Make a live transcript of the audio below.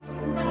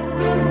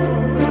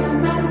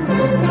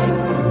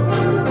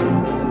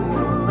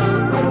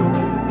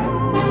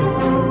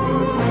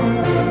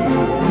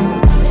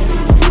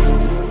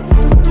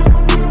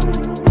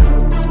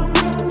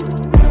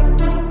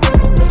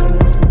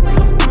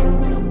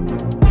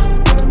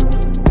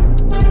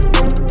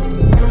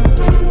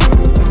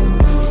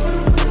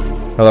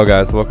Hello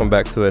guys, welcome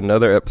back to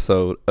another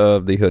episode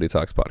of the Hoodie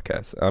Talks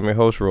podcast. I'm your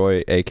host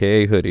Roy,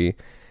 aka Hoodie,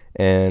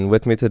 and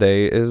with me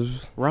today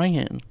is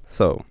Ryan.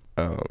 So,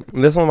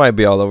 this one might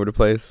be all over the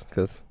place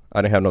because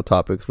I didn't have no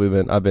topics.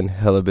 I've been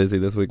hella busy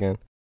this weekend.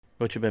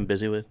 What you been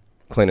busy with?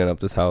 Cleaning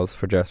up this house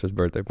for Jasper's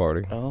birthday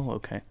party. Oh,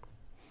 okay.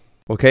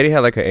 Well, Katie had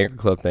like an Anchor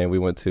Club thing we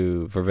went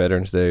to for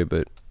Veterans Day,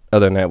 but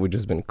other than that, we've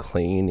just been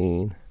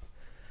cleaning.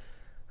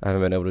 I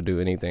haven't been able to do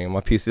anything.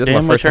 My PC.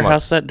 Damn, was your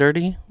house that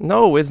dirty?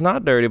 No, it's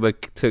not dirty,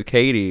 but to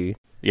Katie.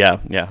 Yeah.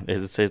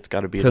 It's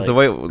got to be because the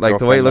way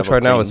it looks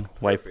right now is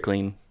wife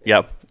clean.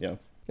 Yeah.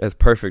 It's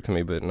perfect to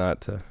me, but not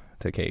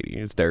to Katie.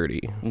 It's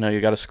dirty. No, you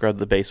got to scrub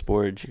the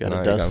baseboards. You got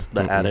to dust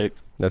the attic.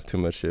 That's too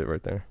much shit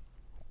right there.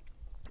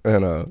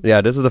 And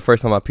this is the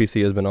first time my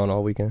PC has been on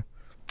all weekend.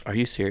 Are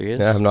you serious?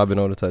 Yeah, I have not been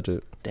able to touch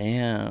it.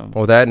 Damn.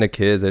 Well, that and the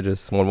kids, they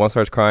just when one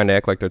starts crying, they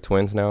act like they're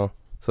twins now.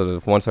 So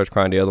if one starts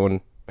crying, the other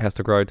one has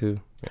to cry too.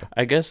 Yeah.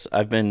 I guess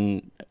I've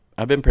been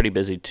pretty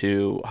busy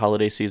too.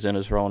 Holiday season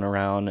is rolling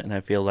around, and I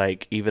feel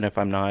like even if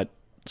I'm not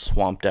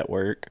swamped at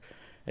work,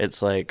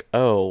 it's like,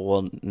 oh,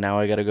 well, now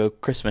I got to go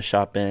Christmas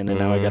shopping, and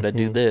now I got to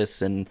do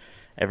this, and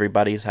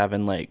everybody's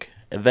having like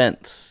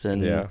events,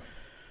 and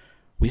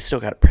we still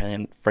got to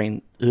plan.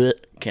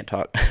 Can't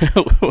talk.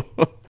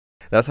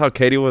 That's how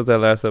Katie was that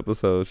last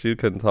episode. She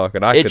couldn't talk,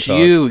 and I could talk.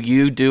 It's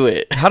you do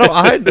it. How do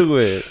I do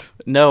it?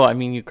 No, I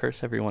mean you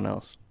curse everyone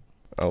else.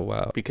 Oh,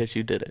 wow. Because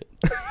you did it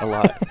a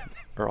lot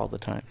or all the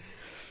time.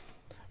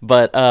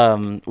 But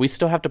we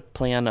still have to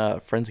plan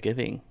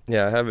Friendsgiving.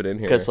 Yeah, I have it in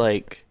here. Because,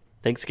 like,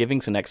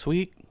 Thanksgiving's next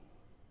week.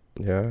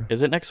 Yeah.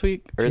 Is it next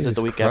week? Or Jesus is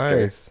it the week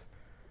Christ. after?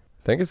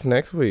 I think it's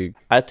next week.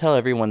 I tell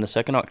everyone the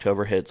second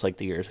October hits, like,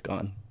 the year's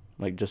gone.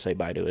 Like, just say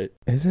bye to it.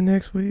 Is it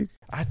next week?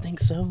 I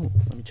think so.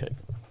 Let me check.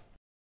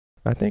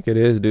 I think it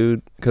is,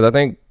 dude. Because I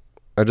think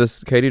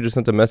Katie just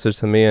sent a message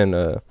to me and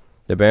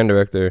the band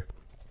director.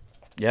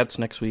 Yeah, it's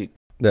next week.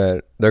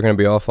 That they're going to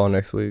be off all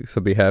next week, so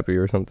be happy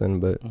or something,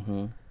 but...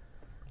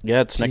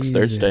 Yeah, it's next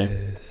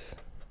Thursday.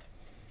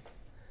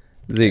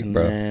 Zeke, and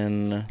bro.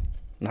 And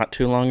not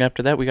too long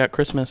after that, we got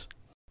Christmas.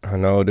 I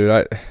know,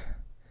 dude.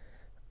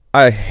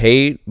 I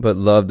hate but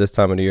love this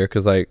time of the year,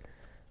 because, like,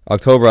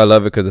 October, I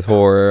love it because it's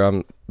horror.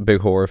 I'm a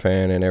big horror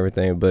fan and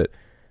everything, but,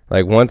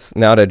 like,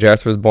 now that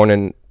Jasper's born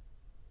in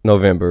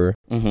November,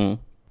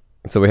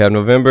 so we have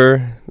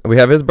November, we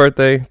have his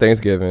birthday,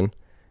 Thanksgiving,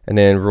 and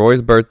then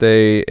Roy's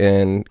birthday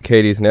and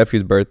Katie's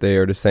nephew's birthday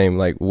are the same,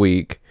 like,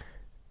 week.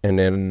 And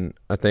then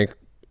I think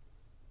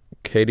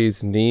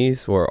Katie's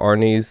niece or our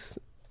niece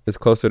is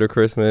closer to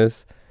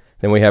Christmas.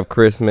 Then we have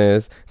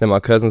Christmas. Then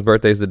my cousin's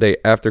birthday is the day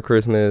after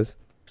Christmas.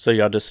 So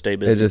y'all just stay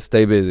busy. They just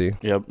stay busy.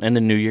 Yep. And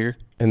the New Year.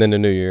 And then the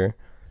New Year.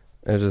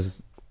 It's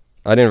just,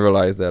 I didn't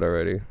realize that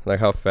already. Like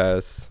how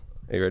fast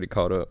it already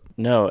caught up.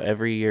 No,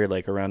 every year,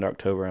 like around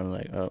October, I'm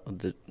like, oh,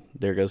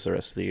 there goes the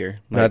rest of the year.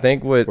 Like, and I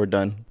think we're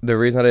done. The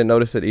reason I didn't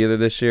notice it either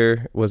this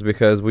year was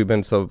because we've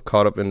been so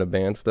caught up in the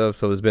band stuff.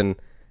 So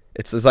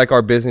it's like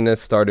our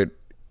busyness started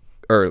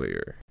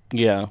earlier.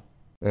 Yeah.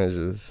 And it's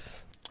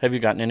just. Have you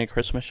gotten any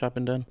Christmas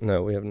shopping done?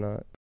 No, we have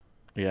not.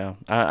 Yeah.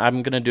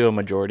 I'm going to do a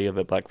majority of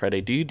it Black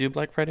Friday. Do you do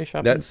Black Friday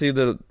shopping?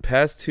 The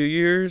past 2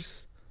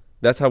 years,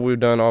 that's how we've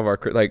done all of our,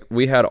 like,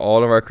 we had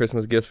all of our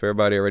Christmas gifts for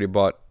everybody already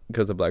bought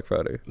because of Black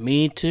Friday.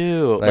 Me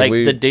too. Like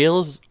the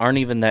deals aren't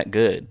even that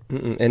good.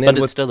 And then but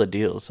it's still a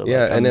deal. So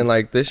yeah, and then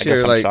like this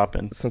year, like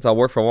shopping. Since I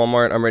work for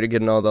Walmart, I'm already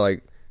getting all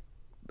the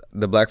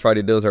Black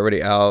Friday deals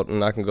already out,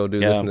 and I can go do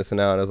this and this and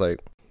that. And I was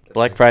like,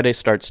 Black Friday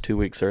starts 2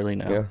 weeks early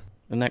now. Yeah.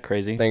 Isn't that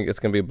crazy? I think it's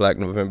gonna be Black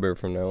November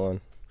from now on.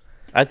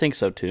 I think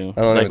so too.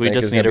 Like we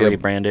just need to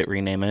rebrand it,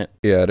 rename it.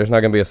 Yeah, there's not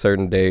gonna be a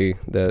certain day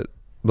that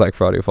Black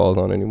Friday falls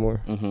on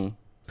anymore.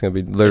 It's gonna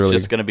be literally.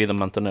 It's just gonna be the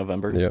month of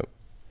November. Yep.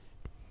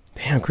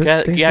 Damn,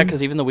 Chris. Yeah,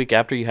 because even the week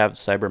after you have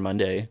Cyber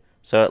Monday,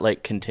 so it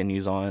like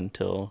continues on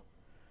till.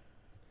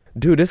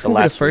 Dude, this is gonna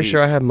be the first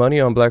year I have money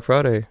on Black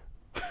Friday.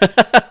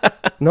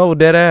 No,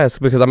 dead ass,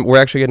 because we're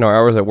actually getting our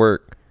hours at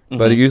work.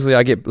 But usually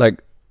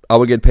I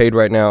would get paid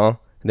right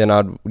now, then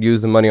I'd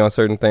use the money on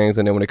certain things,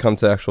 and then when it comes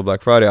to actual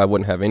Black Friday, I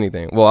wouldn't have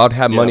anything. Well, I'd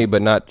have money,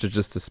 but not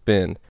just to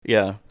spend.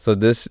 Yeah. So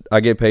I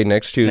get paid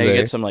next Tuesday. Now you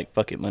get some like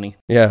fuck it money.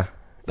 Yeah.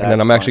 And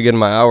then I'm actually getting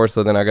my hours,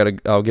 so then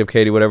I'll give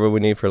Katie whatever we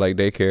need for like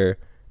daycare,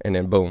 and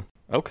then boom.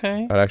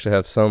 Okay. I'd actually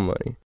have some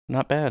money.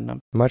 Not bad. I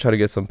might try to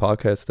get some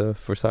podcast stuff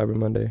for Cyber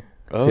Monday.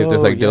 See if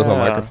there's like deals on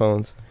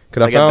microphones.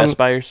 Could I found Best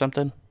Buy or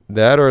something?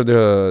 That or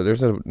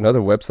there's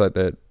another website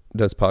that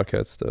does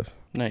podcast stuff.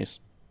 Nice.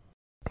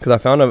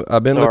 Because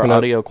I've been looking up.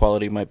 Audio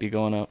quality might be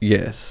going up.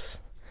 Yes.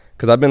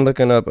 Because I've been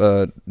looking up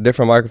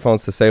different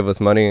microphones to save us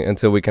money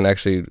until we can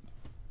actually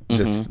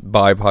just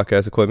buy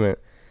podcast equipment.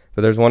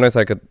 But there's one that's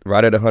like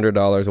right at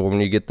 $100 or when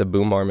you get the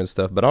boom arm and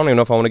stuff. But I don't even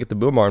know if I want to get the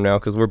boom arm now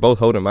because we're both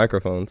holding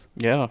microphones.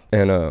 Yeah.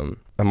 And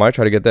I might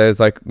try to get that. It's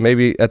like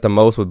maybe at the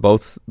most with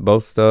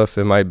both stuff,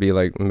 it might be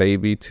like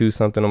maybe $2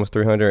 something, almost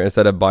 $300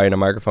 instead of buying a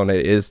microphone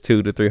that is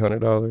 $200 to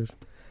 $300.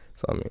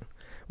 So I mean,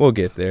 we'll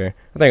get there.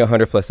 I think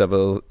 100 plus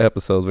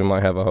episodes, we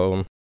might have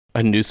a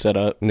new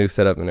setup and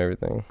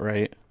everything.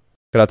 Right.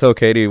 Cause I told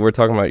Katie, we're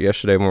talking about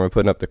yesterday when we were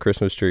putting up the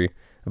Christmas tree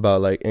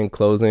about like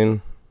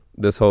enclosing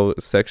this whole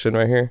section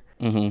right here.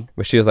 Mm-hmm.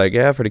 But she was like,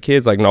 yeah, for the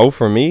kids. Like, no,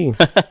 for me.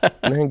 I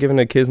ain't giving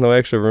the kids no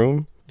extra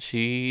room.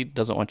 She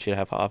doesn't want you to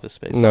have office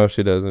space. No,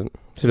 she doesn't.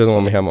 She doesn't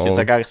want me to have my own. She's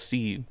like, I see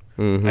you.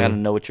 Mm-hmm. I gotta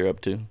know what you're up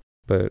to.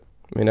 But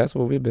I mean, that's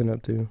what we've been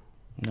up to.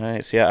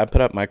 Nice. Yeah, I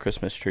put up my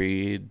Christmas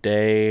tree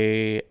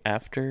a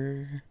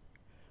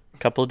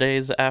couple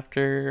days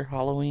after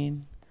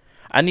Halloween.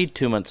 I need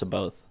 2 months of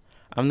both.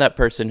 I'm that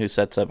person who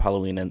sets up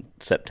Halloween in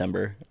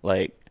September.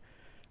 Like,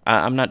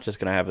 I'm not just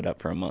gonna have it up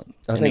for a month.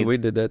 I think we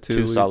did that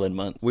too. 2 solid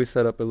months. We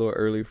set up a little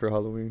early for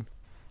Halloween.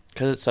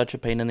 Because it's such a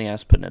pain in the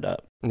ass putting it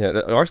up. Yeah,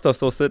 our stuff's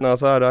still sitting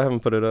outside. I haven't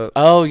put it up.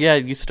 Oh, yeah,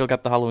 you still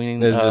got the Halloween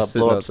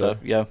blow-up stuff.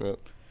 Yeah.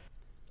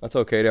 I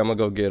told Katie I'm going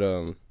to go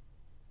get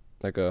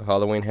like a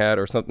Halloween hat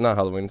or something. Not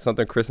Halloween.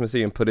 Something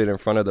Christmassy and put it in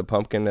front of the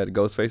pumpkin that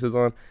Ghostface is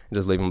on. And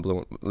just leave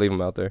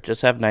them out there.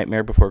 Just have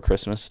Nightmare Before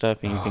Christmas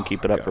stuff and you can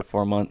keep it up for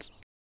 4 months.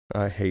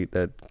 I hate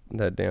that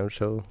damn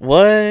show.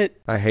 What?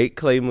 I hate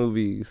Clay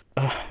movies.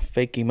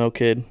 Fake emo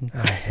kid.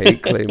 I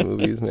hate Clay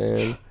movies,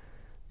 man.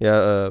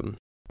 Yeah,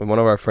 one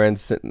of our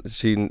friends, because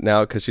she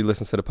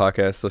listens to the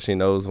podcast, so she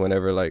knows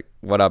whenever, like,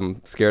 what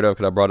I'm scared of,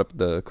 because I brought up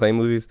the Clay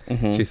movies.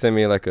 Mm-hmm. She sent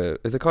me, like,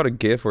 is it called a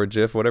GIF or a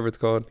GIF, whatever it's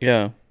called?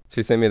 Yeah.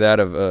 She sent me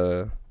that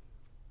of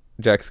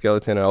Jack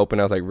Skeleton, and I opened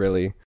it, I was like,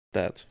 really?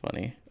 That's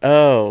funny.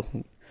 Oh.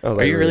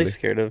 Are you really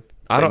scared of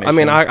I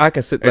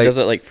can sit, or like, does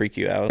it, like, freak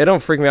you out? It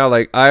don't freak me out.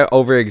 Like, I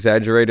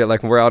over-exaggerate it.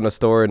 Like, when we're out in the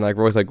store, and, like,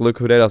 Roy's like, look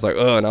who that is. I was like,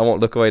 oh, and I won't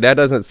look away. That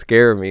doesn't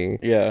scare me.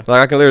 Yeah. Like,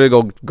 I can literally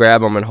go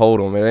grab them and hold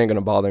them. It ain't going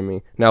to bother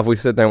me. Now, if we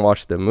sit there and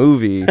watch the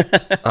movie,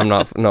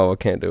 I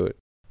can't do it.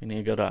 You need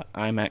to go to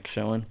IMAX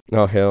showing.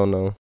 Oh, hell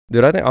no.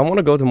 Dude, I think I want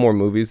to go to more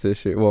movies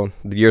this year. Well,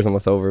 the year's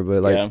almost over,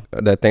 but, like,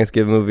 that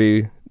Thanksgiving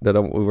movie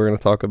that we're going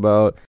to talk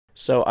about.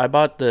 So, I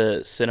bought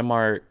the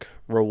Cinemark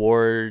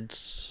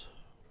Rewards,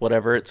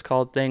 whatever it's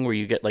called thing, where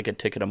you get, like, a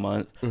ticket a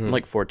month. Mm-hmm. I'm,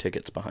 like, 4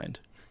 tickets behind.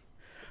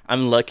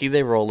 I'm lucky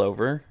they roll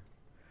over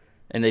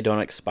and they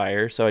don't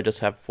expire, so I just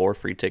have 4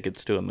 free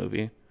tickets to a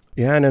movie.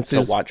 Yeah, and it's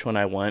to watch when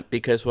I want,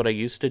 because what I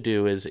used to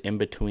do is in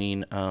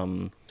between,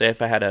 say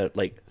if I had a,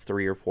 like,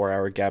 3 or 4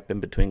 hour gap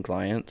in between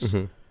clients,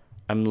 mm-hmm.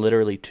 I'm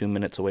literally 2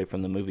 minutes away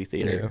from the movie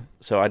theater. Yeah.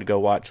 So I'd go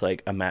watch,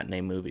 like, a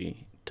matinee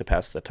movie to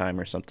pass the time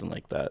or something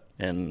like that.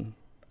 And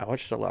I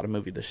watched a lot of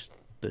movies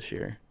this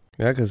year.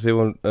 Yeah, because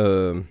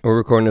we're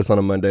recording this on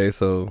a Monday,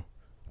 so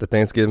the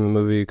Thanksgiving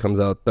movie comes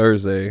out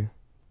Thursday,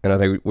 and I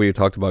think we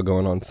talked about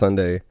going on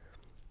Sunday.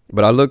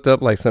 But I looked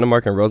up, like,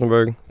 Cinemark in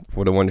Rosenberg,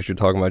 for the one that you're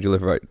talking about.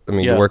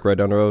 You work right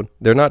down the road.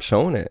 They're not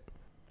showing it.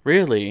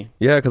 Really?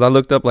 Yeah, because I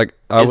looked up, like...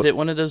 Is it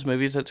one of those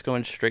movies that's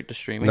going straight to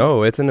streaming?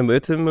 No, it's in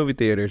movie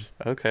theaters.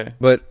 Okay.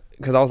 But,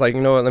 because I was like,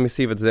 you know what, let me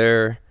see if it's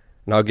there,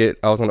 and I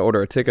was going to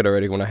order a ticket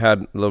already when I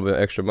had a little bit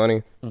of extra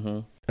money.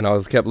 Mm-hmm. And I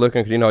kept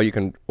looking, because, you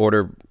can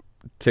order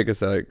tickets,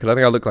 because I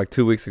think I looked, like,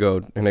 2 weeks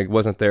ago, and it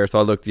wasn't there. So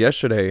I looked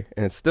yesterday,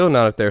 and it's still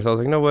not there. So I was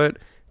like, you know what,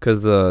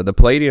 because the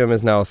Palladium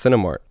is now a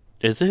Cinemark.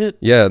 Is it?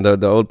 Yeah,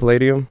 the old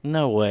Palladium.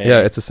 No way. Yeah,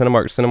 it's a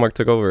Cinemark. Cinemark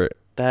took over it.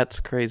 That's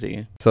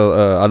crazy. So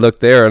I looked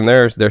there, and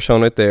they're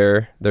showing it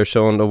there. They're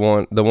showing the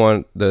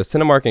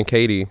Cinemark in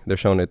Katy. They're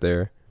showing it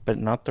there, but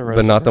not the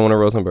one in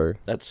Rosenberg.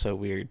 That's so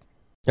weird.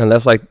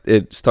 Unless, like,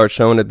 it starts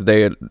showing it the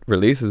day it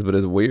releases, but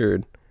it's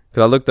weird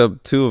because I looked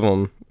up 2 of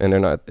them, and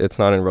it's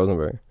not in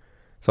Rosenberg.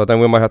 So I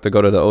think we might have to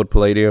go to the old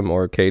Palladium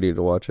or Katy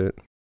to watch it.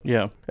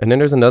 Yeah. And then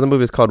there's another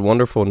movie. It's called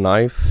Wonderful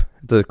Knife.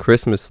 It's a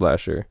Christmas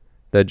slasher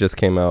that just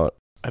came out.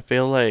 I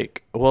feel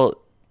like, well,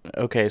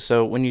 okay,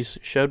 so when you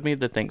showed me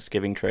the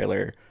Thanksgiving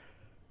trailer,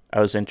 I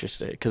was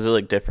interested because it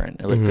looked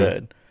different. It looked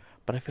good.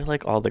 But I feel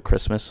like all the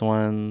Christmas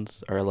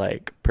ones are,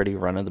 like, pretty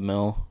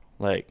run-of-the-mill.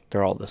 Like,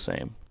 they're all the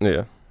same.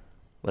 Yeah.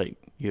 Like,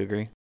 you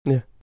agree?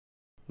 Yeah.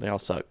 They all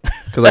suck.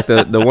 Because, like,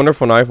 the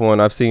Wonderful Knife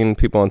one, I've seen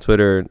people on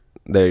Twitter,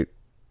 they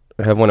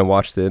have went and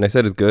watched it, and they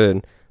said it's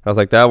good. I was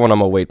like, that one I'm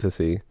going to wait to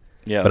see.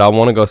 Yeah. But I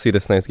want to go see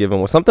this Thanksgiving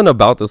one. Something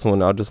about this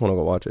one, I just want to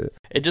go watch it.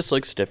 It just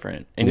looks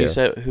different. And you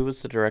said, who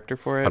was the director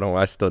for it?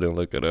 I still didn't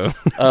look it up.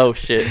 Oh,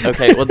 shit.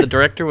 Okay, well, the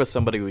director was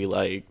somebody we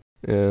like.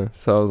 Yeah,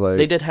 so I was like...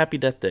 They did Happy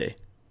Death Day.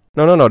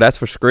 No, that's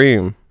for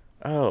Scream.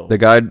 Oh. The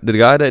guy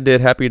that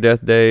did Happy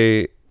Death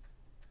Day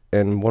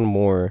and one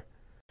more.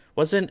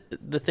 Wasn't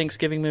the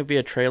Thanksgiving movie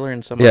a trailer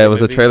in some Yeah, it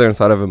was movie? A trailer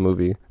inside of a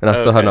movie. And I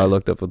still have not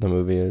looked up what the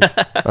movie is.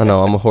 I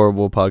know, I'm a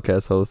horrible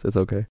podcast host. It's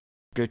okay.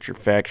 Get your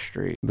facts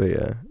straight. But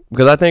yeah,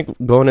 because I think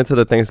going into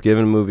the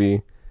Thanksgiving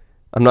movie,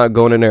 I'm not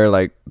going in there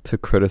like to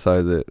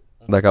criticize it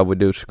like I would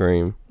do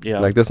Scream. Yeah.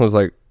 Like this one's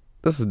like,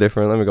 this is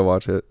different. Let me go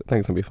watch it. I think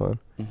it's gonna be fun.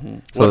 Mm-hmm.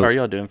 So, what are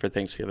y'all doing for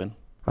Thanksgiving?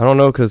 I don't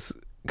know, cause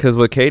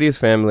with Katie's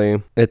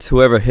family, it's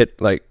whoever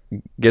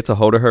gets a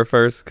hold of her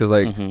first. Cause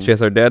like she has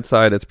her dad's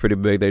side that's pretty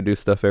big. They do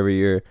stuff every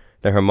year.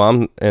 Then her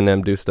mom and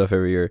them do stuff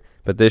every year.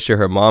 But this year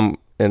her mom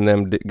and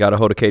them got a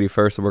hold of Katie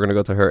first. So we're gonna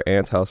go to her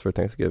aunt's house for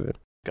Thanksgiving.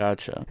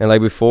 Gotcha. And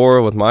like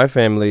before with my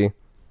family,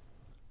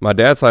 my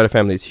dad's side of the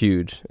family is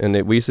huge, and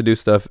we used to do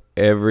stuff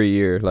every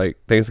year. Like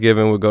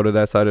Thanksgiving, we'd go to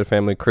that side of the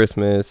family,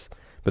 Christmas,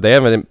 but they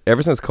haven't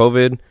ever since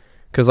COVID.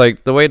 Because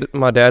like the way that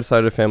my dad's side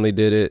of the family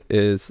did it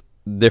is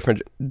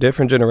different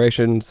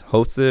generations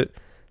host it.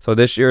 So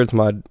this year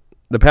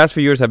the past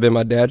few years have been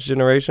my dad's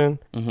generation,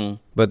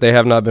 but they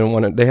have not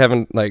been they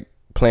haven't like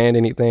planned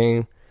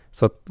anything.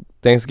 So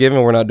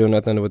Thanksgiving we're not doing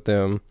nothing with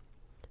them,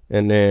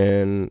 and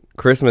then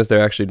Christmas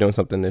they're actually doing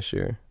something this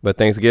year. But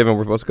Thanksgiving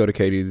we're supposed to go to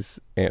Katie's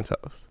aunt's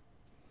house.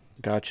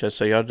 Gotcha.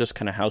 So y'all just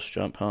kind of house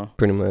jump, huh?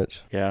 Pretty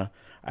much. Yeah,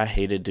 I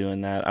hated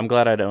doing that. I'm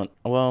glad I don't.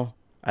 Well,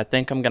 I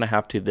think I'm gonna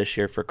have to this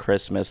year for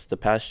Christmas. The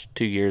past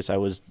 2 years I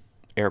was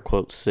air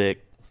quotes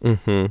sick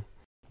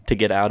to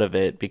get out of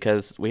it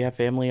because we have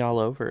family all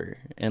over,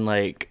 and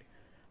like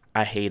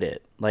I hate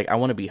it. Like I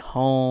want to be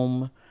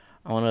home.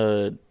 I want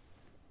to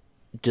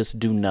just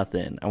do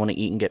nothing. I want to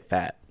eat and get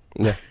fat.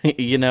 Yeah.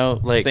 You know,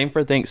 like same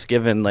for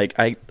Thanksgiving. Like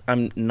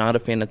I'm not a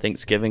fan of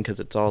Thanksgiving because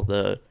it's all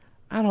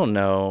I don't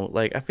know.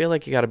 Like I feel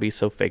like you got to be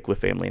so fake with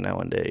family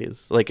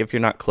nowadays. Like if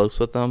you're not close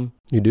with them,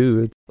 you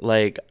do.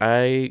 Like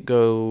I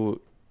go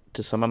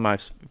to some of my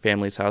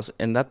family's house,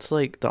 and that's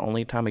like the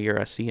only time of year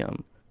I see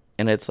them.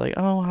 And it's like,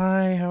 oh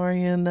hi, how are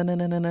you? And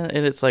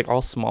it's like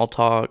all small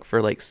talk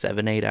for like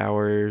 7-8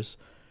 hours.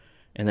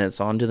 And then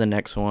it's on to the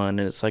next one,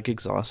 and it's like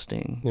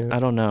exhausting. Yeah. I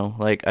don't know.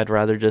 Like I'd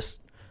rather just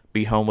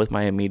be home with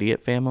my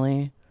immediate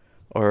family,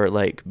 or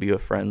like be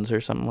with friends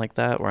or something like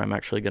that, where I'm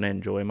actually gonna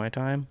enjoy my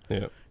time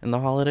in the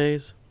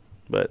holidays.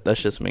 But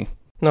that's just me.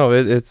 No,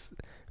 it's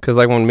because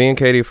like when me and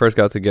Katie first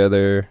got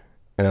together,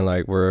 and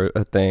like we're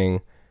a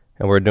thing,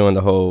 and we're doing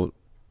the whole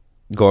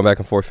going back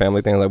and forth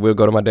family thing. Like we'll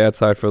go to my dad's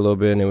side for a little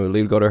bit, and then we'd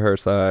leave to go to her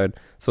side.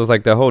 So it's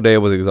like the whole day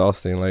was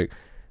exhausting. Like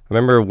I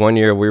remember one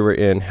year we were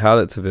in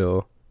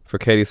Hallettsville for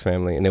Katie's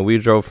family, and then we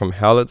drove from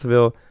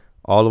Hallettsville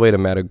all the way to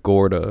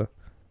Matagorda.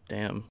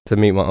 Damn. To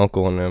meet my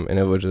uncle and them, and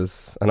it was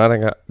just, and I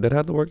think I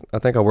have to work. I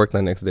think I worked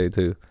that next day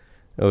too.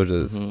 It was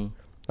just,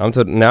 I'm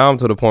to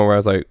the point where I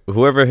was like,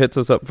 whoever hits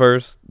us up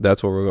first,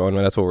 that's where we're going,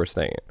 and that's where we're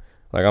staying.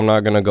 Like I'm not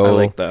gonna go. I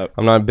like that.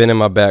 I'm not bending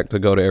my back to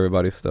go to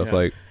everybody's stuff. Yeah.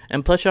 Like,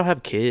 and plus y'all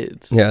have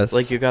kids. Yes.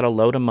 Like you gotta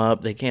load them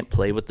up. They can't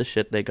play with the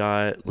shit they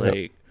got.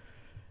 Like,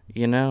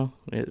 you know,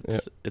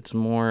 it's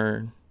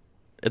more.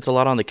 It's a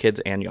lot on the kids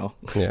and y'all.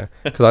 Yeah,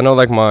 because I know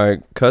like my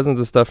cousins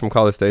and stuff from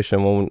College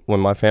Station, when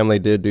my family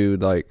did do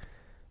like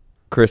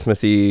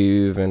Christmas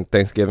Eve and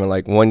Thanksgiving,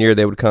 like one year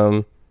they would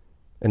come,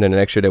 and then the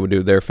next year they would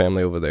do their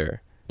family over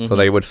there. So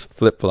they would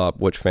flip flop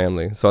which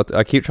family. So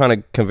I keep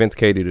trying to convince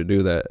Katie to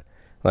do that.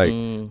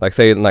 Like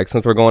say like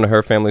since we're going to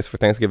her families for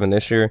Thanksgiving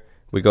this year,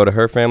 we go to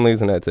her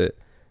families and that's it.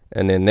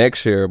 And then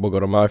next year we'll go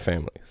to my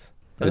families.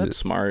 That's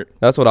smart.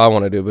 That's what I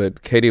want to do,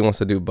 but Katie wants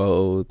to do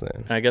both.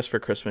 And I guess for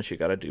Christmas you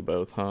got to do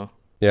both, huh?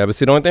 Yeah, but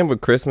see, the only thing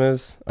with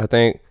Christmas, I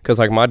think, because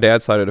like my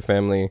dad's side of the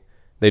family,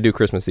 they do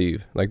Christmas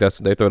Eve. Like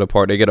they throw the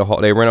party. They get a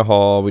hall. They rent a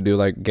hall. We do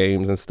like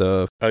games and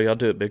stuff. Oh, y'all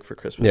do it big for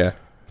Christmas.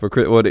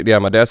 Yeah,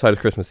 my dad's side is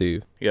Christmas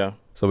Eve. Yeah.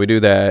 So we do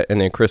that, and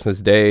then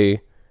Christmas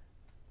Day,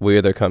 we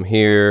either come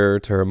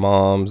here to her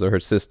mom's or her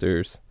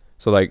sister's.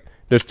 So like,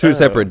 there's two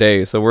separate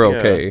days, so we're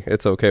okay. Yeah.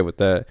 It's okay with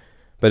that.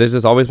 But it's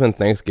just always been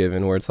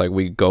Thanksgiving where it's like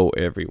we go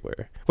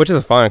everywhere, which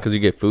is fine because you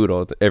get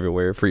food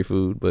everywhere, free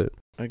food. But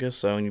I guess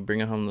so, and you bring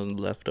home the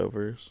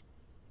leftovers.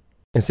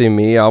 And see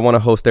me, I want to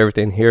host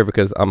everything here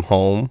because I'm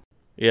home.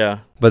 Yeah.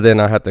 But then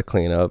I have to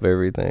clean up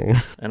everything.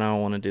 And I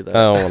don't want to do that. I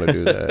don't want to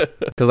do that.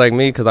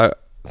 Because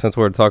since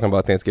we're talking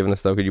about Thanksgiving and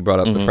stuff, because you brought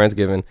up the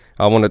Friendsgiving,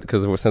 I wanted,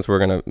 because since we're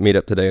going to meet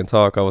up today and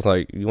talk, I was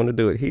like, you want to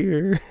do it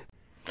here?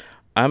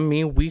 I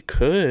mean, we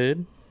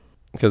could.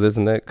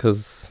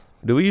 Because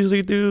do we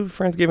usually do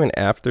Friendsgiving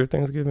after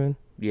Thanksgiving?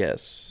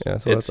 Yes. Yeah,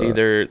 it's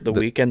either the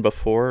weekend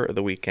before or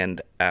the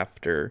weekend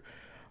after.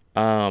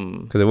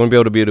 Because it wouldn't be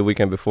able to be the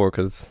weekend before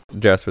because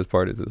Jasper's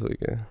party is this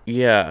weekend.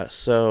 Yeah,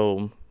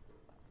 so,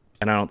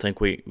 and I don't think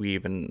we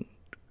even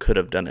could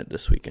have done it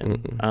this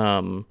weekend,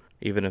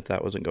 even if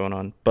that wasn't going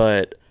on.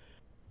 But,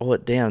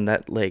 damn,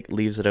 that like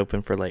leaves it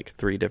open for like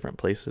 3 different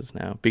places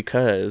now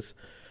because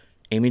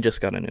Amy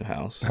just got a new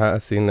house. I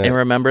seen that. And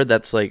remember,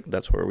 that's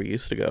where we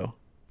used to go.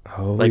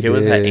 Oh, like it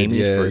was at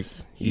Amy's for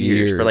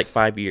years, for like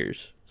 5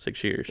 years,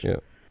 6 years. Yeah,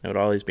 it would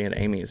always be at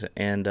Amy's,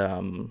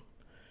 and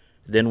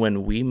then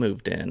when we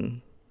moved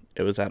in,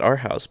 it was at our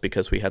house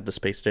because we had the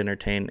space to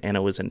entertain, and it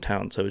was in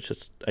town, so it's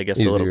just, I guess,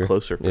 easier. A little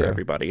closer for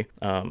everybody.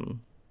 And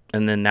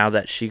then now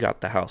that she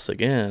got the house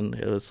again,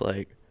 it was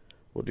like,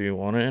 well, do you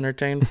want to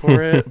entertain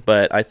for it?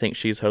 But I think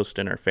she's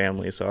hosting her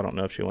family, so I don't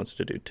know if she wants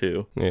to do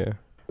 2. Yeah.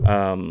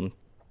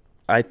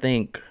 I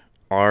think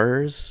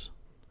ours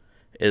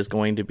is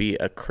going to be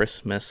a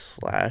Christmas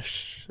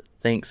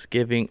 /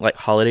 Thanksgiving, like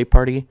holiday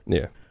party.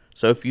 Yeah.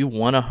 So if you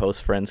want to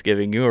host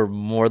Friendsgiving, you are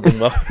more than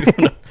welcome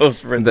to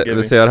host Friendsgiving.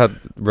 Let's say I'd have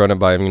to run it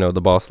by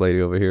the boss lady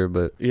over here,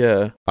 but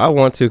yeah, I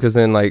want to, because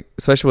then like,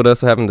 especially with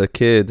us having the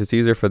kids, it's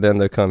easier for them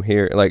to come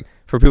here, like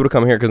for people to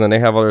come here, because then they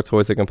have all their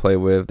toys they can play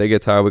with. They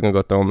get tired, we can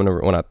go throw them in the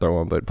room. Well, not throw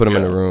them, but put them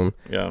in the room.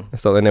 Yeah.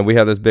 And then we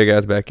have this big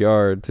ass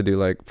backyard to do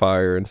like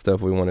fire and stuff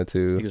we wanted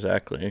to.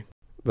 Exactly.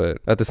 But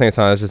at the same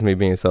time, it's just me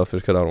being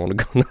selfish because I don't want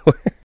to go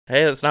nowhere.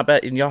 Hey, that's not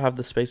bad. And y'all have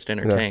the space to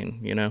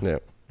entertain, Yeah.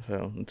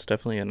 So it's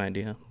definitely an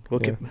idea.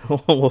 We'll Yeah.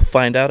 we'll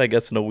find out, I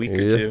guess, in a week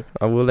or Yeah, two.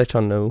 I will let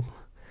y'all know.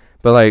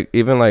 But like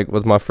even like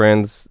with my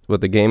friends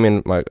with the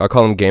gaming, like I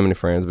call them gaming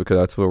friends because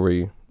that's where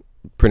we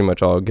pretty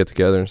much all get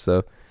together and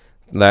stuff.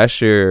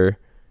 Last year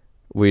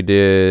we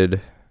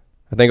did,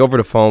 I think over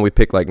the phone we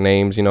picked like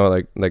names, you know,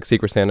 like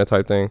Secret Santa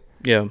type thing.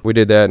 Yeah. We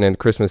did that, and then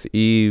Christmas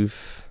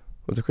Eve,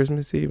 was it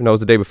Christmas Eve? No, it was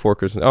the day before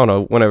Christmas. I don't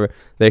know. Whenever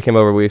they came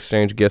over, we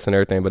exchanged gifts and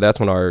everything. But that's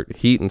when our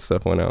heat and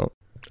stuff went out.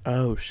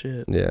 Oh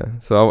shit. Yeah.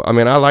 So I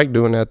mean, I like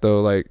doing that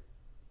though, like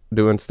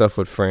doing stuff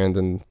with friends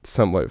and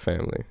somewhat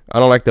family. I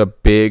don't like the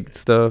big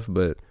stuff,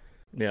 but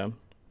Yeah.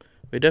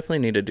 We definitely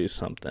need to do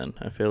something.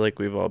 I feel like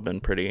we've all been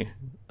pretty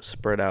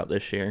spread out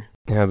this year.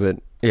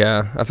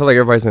 yeah, I feel like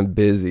everybody's been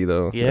busy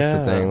though. That's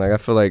the thing. Yeah. Like I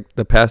feel like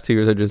the past 2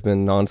 years have just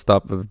been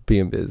nonstop of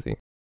being busy.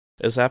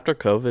 It's after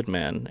COVID,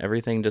 man.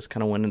 Everything just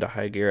kind of went into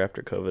high gear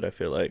after COVID, I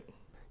feel like.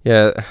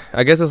 Yeah,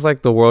 I guess it's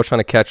like the world trying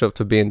to catch up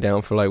to being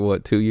down for like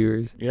what 2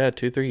 years. Yeah,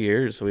 2-3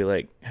 years we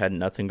like had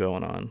nothing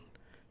going on.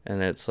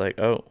 And it's like,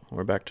 oh,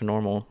 we're back to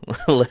normal.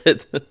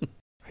 Let's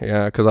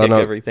Yeah, because I pick know.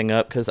 everything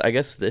up. Because I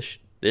guess this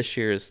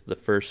year is the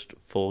first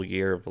full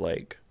year of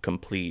like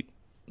complete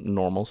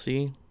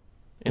normalcy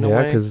in a Yeah,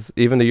 way. because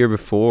even the year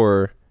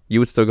before, you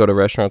would still go to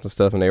restaurants and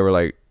stuff, and they were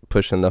like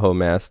pushing the whole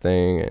mask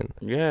thing, and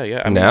Yeah,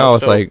 yeah. I mean, now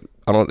it's also, like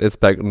I don't. It's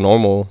like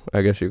normal,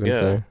 I guess you can Yeah.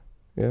 say.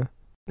 Yeah.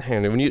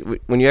 And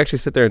when you actually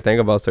sit there and think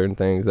about certain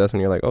things, that's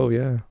when you're like, oh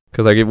yeah.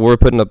 Because like if we're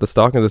putting up the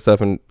stockings and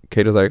stuff, and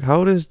Kate was like, how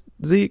old is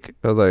Zeke?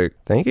 I was like,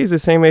 I think he's the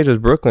same age as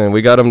Brooklyn.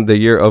 We got him the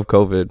year of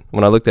COVID.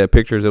 When I looked at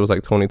pictures, it was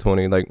like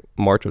 2020, like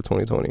March of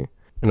 2020,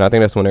 and I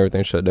think that's when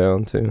everything shut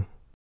down too.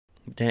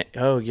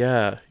 Oh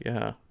yeah,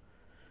 yeah.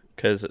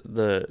 Because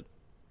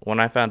when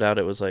I found out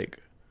it was like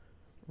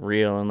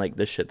real and like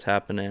this shit's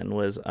happening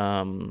was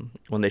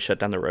when they shut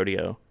down the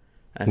rodeo.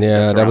 I think Yeah,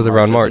 that's that was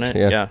around March, isn't it?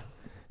 yeah. Yeah.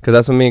 Because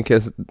that's when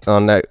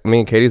me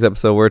and Katie's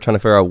episode, we were trying to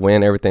figure out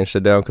when everything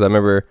shut down. Because I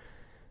remember,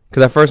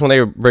 because at first when they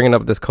were bringing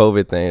up this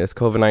COVID thing, this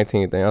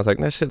COVID-19 thing, I was like,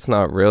 that shit's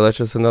not real. That's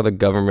just another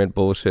government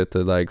bullshit to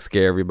like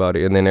scare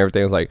everybody. And then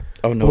everything was like,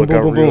 Oh no, boom, it boom,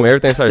 got boom, real. boom.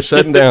 Everything started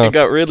shutting It down.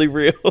 got really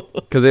real.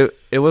 Because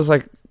it was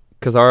like,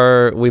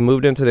 because we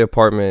moved into the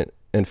apartment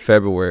in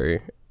February,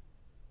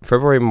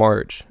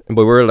 March. But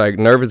we were like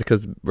nervous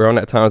because around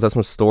that time, that's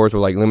when stores were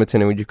like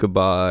limiting what you could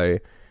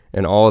buy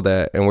and all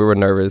that. And we were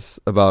nervous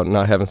about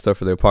not having stuff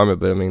for the apartment.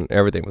 But I mean,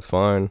 everything was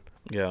fine.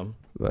 Yeah.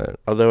 But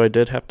Although I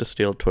did have to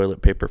steal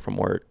toilet paper from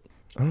work.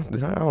 I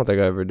don't think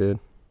I ever did.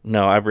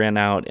 No, I ran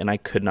out and I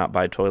could not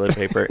buy toilet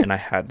paper and I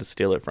had to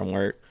steal it from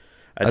work.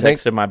 I I think-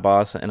 texted my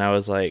boss and I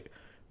was like,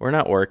 we're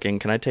not working.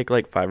 Can I take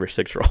like 5 or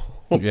 6 rolls?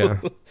 Yeah.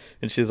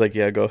 And she's like,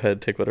 yeah, go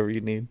ahead. Take whatever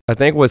you need. I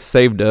think what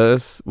saved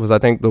us was I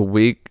think the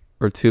week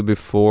or two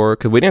before,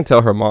 because we didn't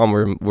tell her mom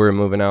we were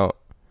moving out.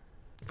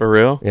 For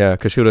real? Yeah,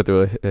 because she would have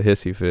threw a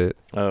hissy fit.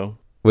 Oh.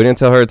 We didn't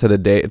tell her to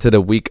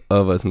the week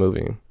of us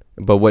moving.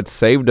 But what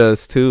saved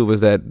us too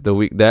was that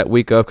that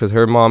week up, because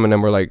her mom and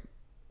them were like,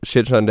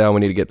 shit shutting down,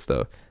 we need to get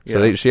stuff.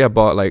 So Yeah. she had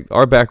bought, like,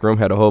 our back room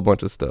had a whole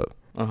bunch of stuff.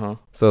 Uh-huh.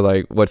 So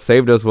like what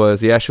saved us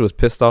was, yeah, she was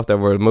pissed off that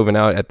we're moving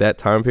out at that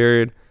time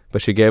period,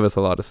 but she gave us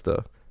a lot of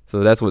stuff. So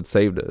that's what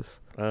saved us.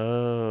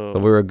 Oh. So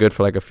we were good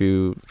for like a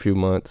few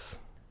months.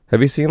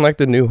 Have you seen like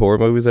the new horror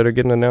movies that are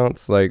getting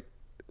announced? Like,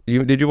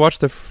 did you watch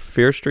the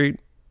Fear Street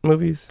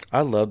movies?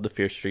 I love the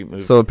Fear Street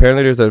movie. So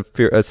apparently there's a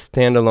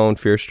standalone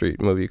Fear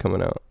Street movie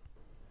coming out.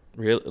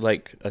 Really?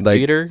 Like a Like-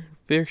 theater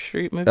Fear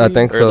Street movie? I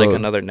think or so. like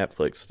another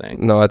Netflix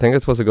thing? No, I think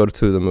it's supposed to go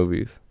to the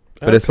movies,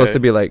 but it's supposed to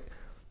be like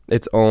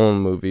its own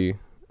movie.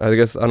 I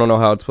guess I don't know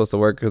how it's supposed to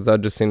work because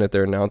I've just seen that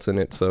they're announcing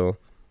it, so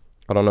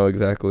I don't know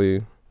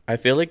exactly. I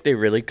feel like they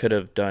really could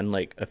have done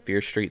like a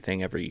Fear Street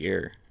thing every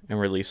year and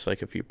released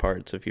like a few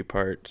parts.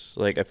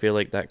 Like I feel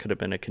like that could have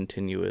been a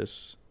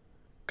continuous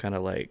kind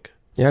of like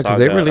Yeah, because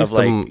they saga released of,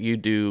 like, them. you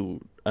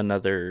do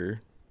another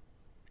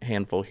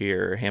handful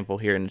here,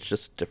 and it's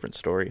just a different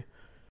story.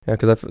 Yeah,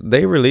 because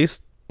they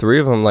released 3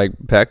 of them like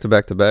back to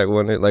back to back.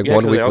 Wasn't it? Like Yeah,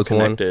 one 'cause week they all was one.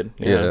 connected.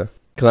 Yeah,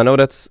 because I know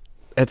it's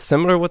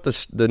similar with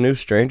the new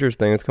Strangers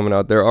thing that's coming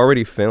out. They're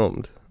already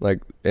filmed like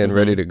and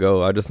ready Mhm. to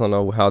go. I just don't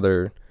know how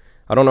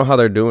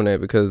they're doing it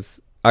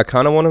because I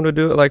kind of want them to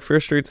do it like Fear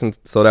Streets, and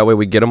so that way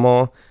we get them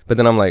all. But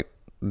then I'm like,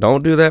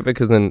 don't do that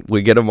because then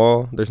we get them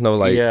all. There's no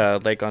like, yeah,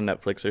 like on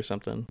Netflix or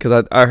something.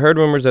 because I heard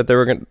rumors that they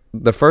were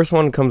the first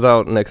one comes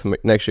out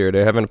next year.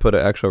 They haven't put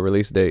an actual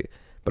release date,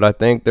 but I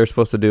think they're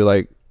supposed to do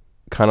like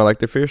kind of like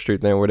the Fear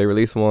Street thing where they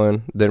release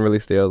one, then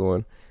release the other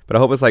one. But I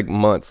hope it's like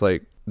months.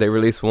 Like they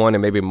release one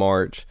in maybe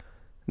March,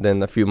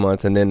 then a few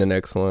months, and then the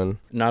next one.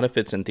 Not if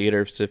it's in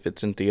theaters. If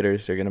it's in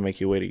theaters, they're gonna make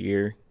you wait a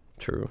year,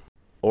 True.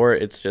 or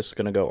it's just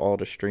gonna go all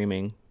to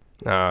streaming.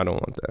 Nah, I don't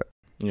want that.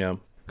 Yeah.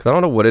 Because I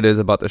don't know what it is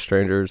about the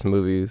Strangers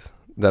movies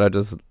that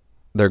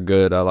they're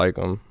good. I like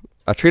them.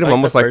 I treat them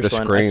almost like the first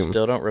one. Scream. I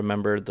still don't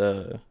remember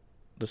the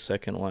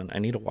second one. I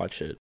need to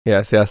watch it.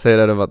 Yeah, see, I say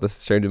that about the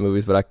Stranger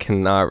movies, but I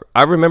cannot.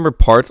 I remember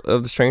parts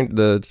of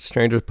the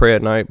Strangers Pray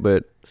at Night,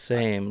 but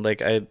Same.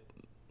 Like I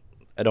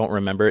I don't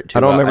remember it too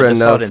I don't well. remember I just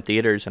saw enough. it in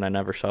theaters and I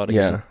never saw it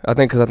again. Yeah, I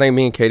think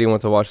me and Katie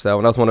went to watch that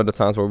one. That was one of the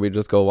times where we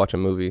just go watch a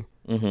movie.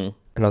 Mm-hmm.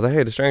 And I was like,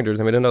 hey, The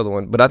Strangers, I made another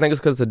one. But I think it's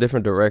because it's a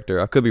different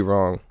director. I could be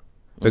wrong.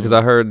 Because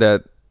I heard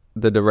that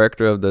the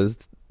director of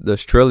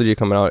this trilogy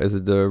coming out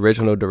is the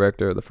original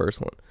director of the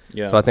first one.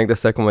 Yeah. So I think the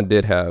second one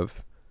did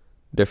have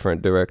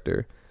different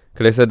director.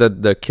 Because they said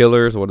that the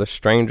killers or the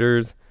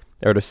strangers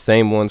are the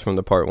same ones from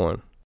the part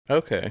one.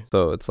 Okay.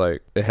 So it's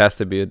like, it has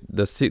to be,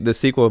 the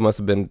sequel must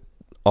have been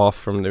off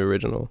from the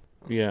original.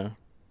 Yeah.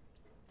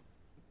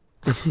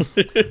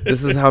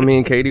 This is how me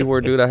and Katie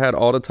were, dude. I had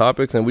all the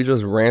topics and we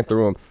just ran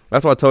through them.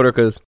 That's why I told her,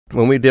 because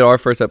when we did our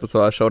first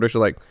episode, I showed her, she's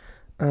like,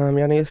 y'all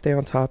need to stay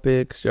on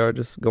topics. Y'all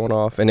just going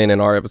off. And then in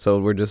our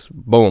episode, we're just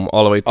boom,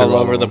 all the way through. All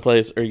over the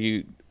place, or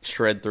you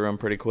shred through them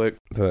pretty quick.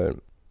 But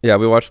yeah,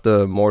 we watched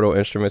the Mortal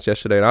Instruments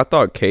yesterday, and I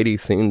thought Katie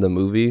seen the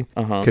movie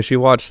because she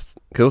watched,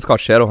 because it was called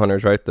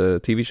Shadowhunters, right? The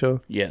TV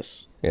show.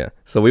 Yes. Yeah.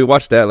 So we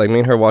watched that. Like me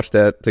and her watched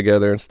that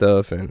together and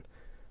stuff, and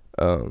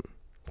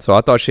so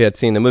I thought she had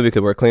seen the movie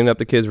because we're cleaning up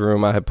the kids'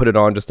 room. I had put it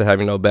on just to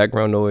have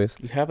background noise.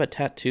 You have a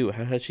tattoo.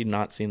 How has she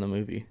not seen the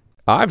movie?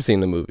 I've seen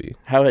the movie.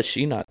 How has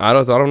she not? I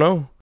don't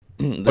know.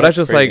 But that's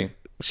just crazy. like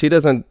she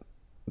doesn't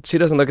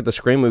look at the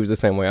Scream movies the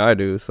same way I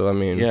do. So I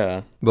mean,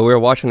 yeah. But we were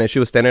watching it. She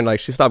was standing, like,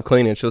 she stopped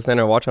cleaning. She was standing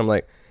there watching. I'm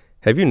like,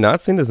 have you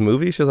not seen this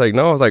movie? She was like,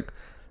 no. I was like,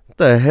 what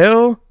the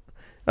hell?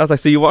 I was like,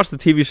 so you watched the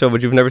TV show,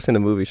 but you've never seen the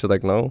movie? She was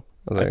like, no.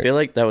 I feel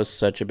like that was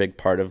such a big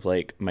part of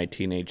like my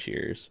teenage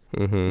years,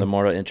 the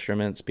Mortal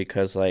Instruments,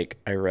 because like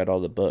I read all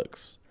the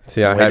books.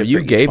 See, I have.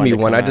 You gave me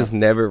one. I just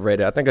never read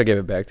it. I think I gave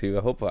it back to you.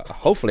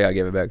 Hopefully I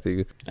gave it back to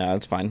you.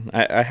 That's fine.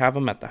 I have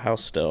them at the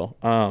house still.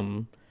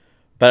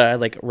 But I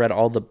like read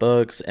all the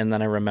books, and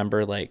then I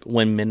remember like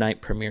when midnight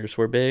premieres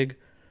were big,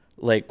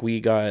 like we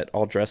got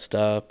all dressed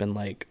up and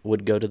like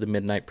would go to the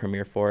midnight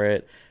premiere for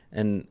it.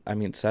 And I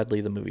mean,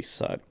 sadly, the movie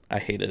sucked. I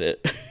hated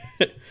it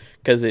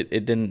because it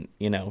didn't,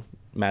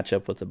 match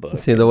up with the book.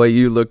 See, the way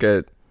you look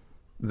at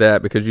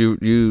that, because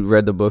you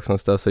read the books and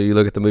stuff, so you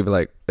look at the movie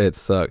like it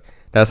sucked.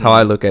 That's how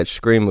I look at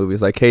Scream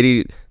movies. Like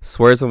Katie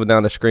swears them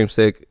down to Scream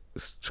 6.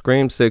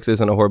 Scream 6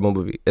 isn't a horrible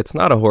movie. It's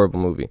not a horrible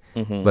movie.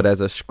 But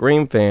as a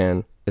Scream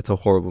fan, it's a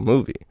horrible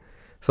movie.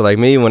 So like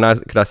me,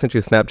 because I sent you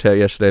a Snapchat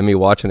yesterday, me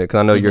watching it,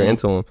 because I know you're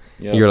into them.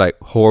 Yep. You're like,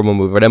 horrible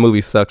movie, or that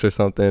movie sucks or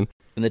something.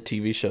 And the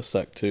TV show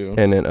sucked too.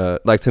 And then,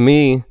 like, to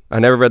me, I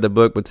never read the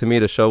book, but to me,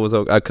 the show was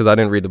okay because I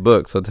didn't read the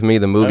book. So to me,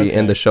 the movie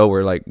and the show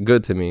were like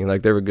good to me.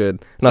 Like they were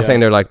good. I'm not saying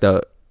they're like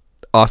the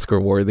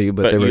Oscar worthy,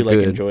 but they were you, good.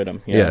 Like, enjoyed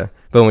them. Yeah.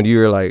 But when you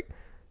were like,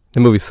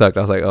 the movie sucked,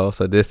 I was like, oh,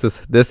 so this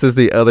is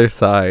the other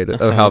side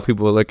of how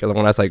people look at it.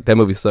 When I was like, that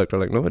movie sucked, I'm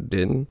like, no, it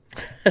didn't.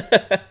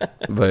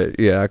 But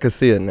yeah, I could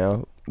see it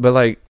now.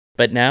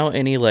 But now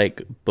any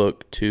like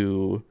book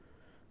to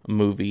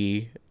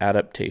movie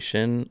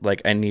adaptation,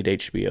 like I need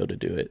HBO to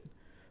do it.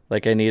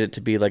 Like I need it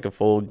to be like a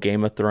full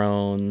Game of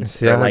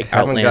Thrones or like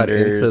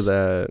Outlanders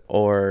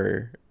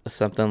or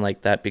something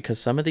like that, because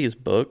some of these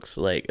books,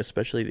 like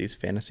especially these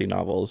fantasy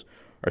novels,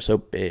 are so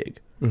big.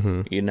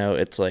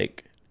 It's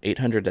like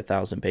 800 to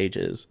 1,000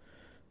 pages.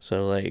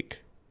 So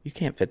like you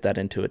can't fit that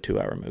into a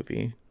 2-hour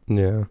movie.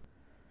 Yeah.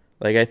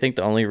 Like I think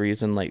the only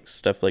reason like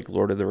stuff like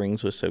Lord of the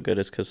Rings was so good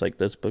is because like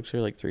those books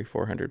are like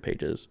 300-400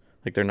 pages.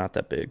 Like they're not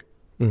that big.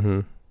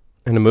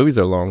 And the movies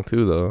are long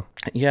too, though.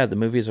 Yeah, the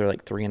movies are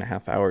like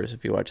 3.5 hours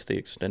if you watch the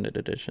extended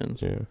editions.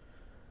 Yeah.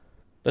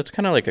 That's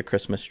kind of like a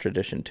Christmas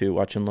tradition too,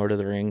 watching Lord of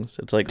the Rings.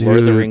 It's like Lord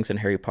of the Rings and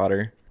Harry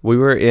Potter. We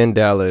were in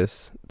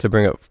Dallas, to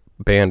bring up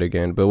band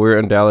again, but we were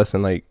in Dallas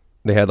and like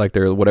they had like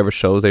their whatever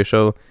shows they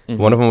show.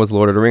 One of them was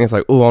Lord of the Rings.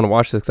 Like, oh, I want to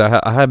watch this,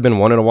 because I have been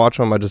wanting to watch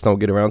them. I just don't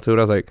get around to it.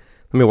 I was like,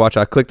 let me watch it.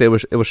 I clicked it.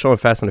 It was showing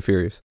Fast and the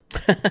Furious.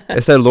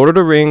 It said Lord of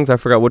the Rings. I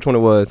forgot which one it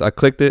was. I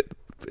clicked it.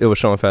 It was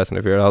showing Fast and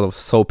the Furious. I was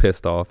so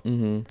pissed off.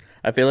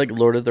 I feel like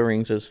Lord of the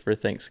Rings is for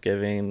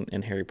Thanksgiving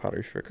and Harry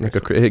Potter's for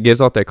Christmas. Like it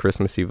gives off that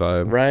Christmassy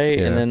vibe. Right?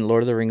 Yeah. And then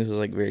Lord of the Rings is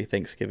like very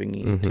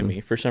Thanksgiving-y to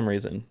me for some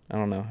reason. I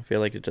don't know. I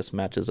feel like it just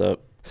matches up.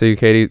 See,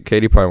 Katie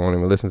probably won't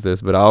even listen to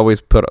this, but I always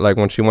put, like,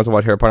 when she wants to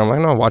watch Harry Potter, I'm like,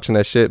 no, I'm watching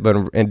that shit, but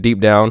and deep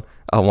down,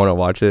 I want to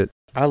watch it.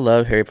 I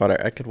love Harry Potter.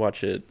 I could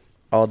watch it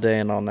all day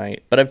and all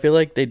night. But I feel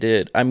like they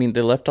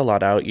left a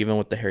lot out, even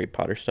with the Harry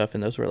Potter stuff,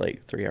 and those were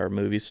like 3-hour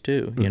movies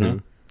too, you know?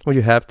 Well,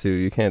 you have to.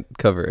 You can't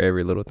cover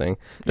every little thing.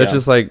 That's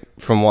just like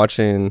from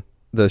watching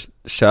the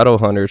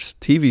Shadowhunters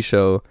TV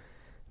show,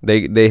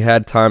 they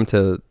had time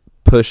to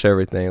push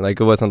everything. Like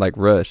it wasn't like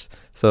rushed.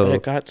 So but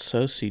it got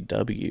so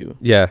CW.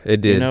 Yeah,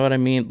 it did. You know what I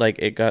mean? Like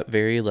it got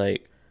very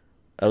like,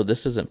 oh,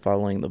 this isn't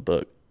following the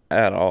book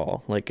at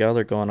all. Like y'all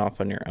are going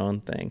off on your own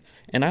thing.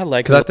 And I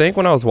like, because I think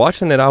when I was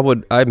watching it, I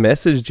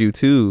messaged you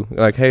too,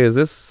 like, hey, is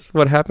this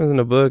what happens in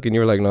the book? And you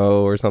were like,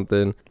 no, or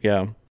something.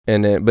 Yeah.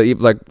 And then, but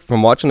like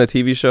from watching the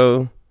TV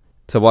show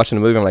to watching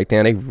the movie, I'm like,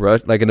 damn, they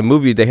rush. Like in the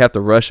movie, they have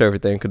to rush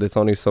everything because it's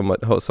only so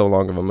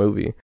long of a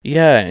movie.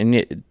 Yeah,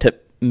 and to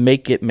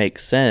make it make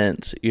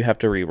sense, you have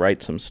to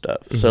rewrite some stuff.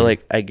 So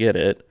like, I get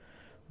it,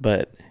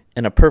 but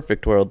in a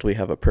perfect world, we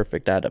have a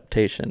perfect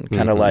adaptation,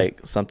 kind of Mhm. like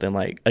something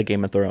like a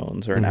Game of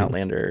Thrones or an Mhm.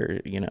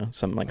 Outlander,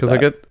 something like Because that.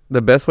 I get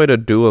the best way to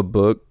do a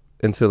book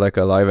into like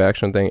a live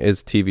action thing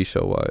is TV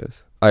show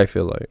wise. I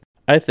feel like.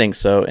 I think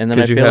so. And then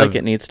I 'Cause you feel like have-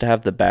 it needs to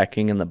have the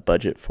backing and the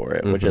budget for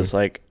it, which Mhm. is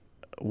like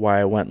why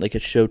I went like a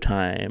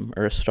Showtime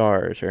or a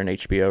Stars or an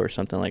HBO or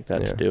something like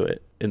that to Yeah. do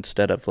it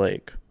instead of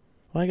like,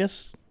 well, I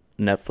guess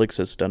Netflix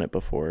has done it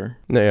before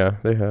Yeah,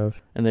 they have.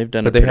 and they've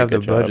done But a they pretty have the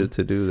good job. budget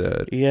to do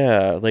that.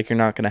 Yeah, like you're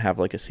not going to have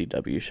like a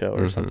CW show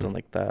or Mhm. something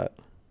like that.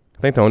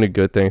 I think the only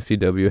good thing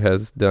CW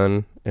has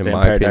done, in my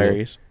Vampire opinion,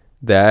 Diaries.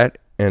 that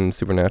and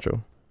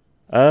Supernatural.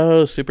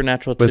 Oh,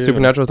 Supernatural too. But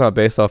Supernatural is not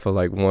based off of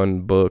like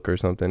one book or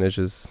something. It's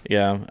just.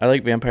 Yeah, I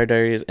like Vampire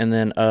Diaries, and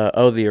then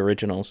the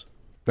originals.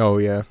 Oh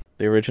yeah.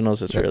 The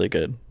originals is Yeah. really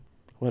good.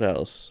 What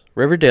else?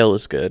 Riverdale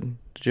is good.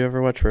 Did you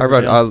ever watch I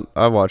Riverdale?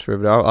 watched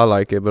Riverdale. I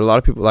like it, but a lot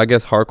of people, I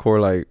guess,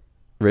 hardcore like,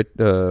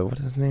 what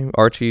is his name?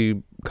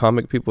 Archie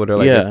comic people. They're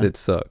like, Yeah. it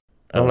sucked.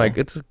 I'm like,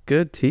 it's a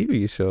good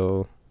TV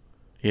show.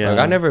 yeah. Like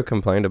I never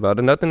complained about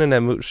it. Nothing in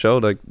that show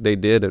like they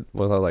did it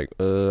was I like,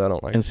 I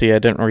don't like. And see, I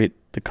didn't read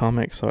the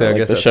comics, so Yeah, I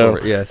like the that's show.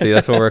 see,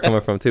 that's where we're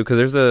coming from too. Because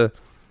there's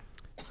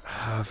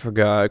I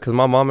forgot. Because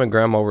my mom and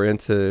grandma were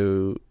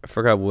into, I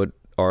forgot what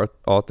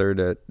author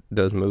that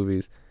does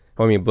movies.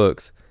 I mean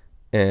books.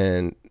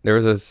 And there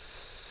was a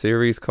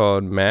series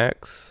called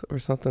Max or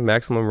something,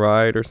 Maximum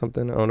Ride or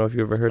something. I don't know if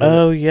you ever heard of it.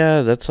 Oh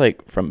yeah, that's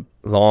like from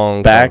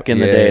Long back time- in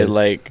the day, yes.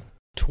 like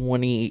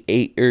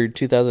 28 or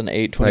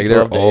 2008, Like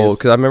 2012 they're old. days.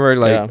 Because I remember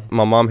like Yeah.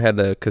 my mom had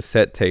the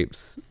cassette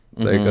tapes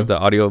like Mhm. of the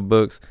audio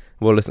books.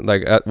 We'll listen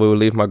we would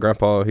leave my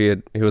grandpa. He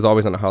was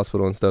always in the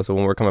hospital and stuff. So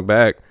when we're coming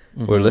back,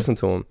 we would Mhm. listen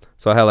to him.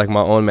 So I had like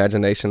my own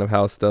imagination of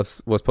how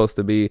stuff was supposed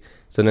to be.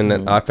 So then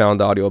Mhm. I found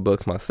the audio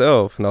books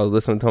myself, and I was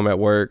listening to them at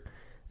work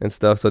and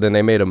stuff. So then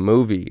they made a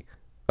movie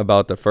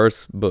about the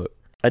first book.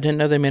 I didn't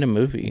know they made a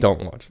movie.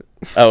 Don't watch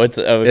it. Okay,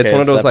 It's one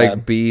of those that like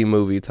bad. B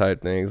movie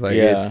type things. Like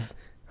Yeah. it's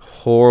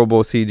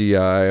horrible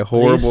CGI, They used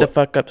horrible. to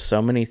fuck up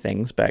so many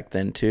things back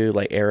then too,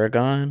 like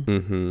Aragon.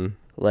 Mm-hmm.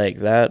 Like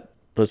that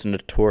was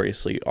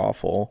notoriously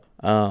awful.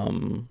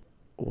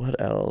 What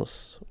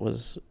else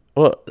was?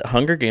 Well,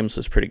 Hunger Games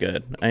was pretty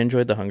good. I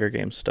enjoyed the Hunger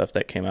Games stuff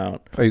that came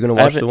out. Are you gonna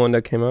I watch haven't- the one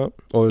that came out?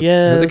 Or has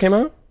Yes. it came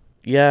out?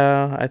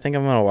 Yeah, I think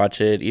I'm gonna watch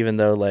it, even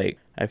though like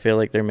I feel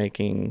like they're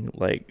making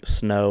like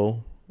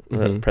Snow,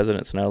 Mhm.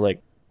 President Snow,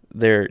 like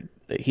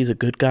he's a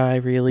good guy,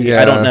 really.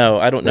 Yeah. I don't know.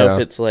 I don't know Yeah.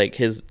 if it's like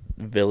his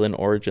villain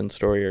origin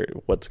story or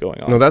what's going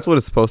on. No, that's what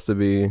it's supposed to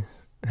be.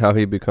 How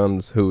he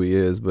becomes who he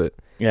is, but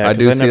yeah, I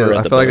 'cause do see. never I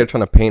read the feel like they're book.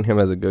 trying to paint him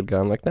as a good guy.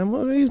 I'm like, that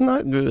movie, he's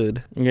not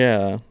good.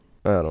 Yeah.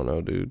 I don't know,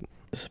 dude.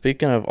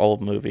 Speaking of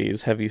old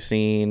movies, have you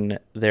seen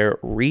they're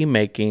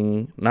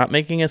remaking, not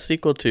making a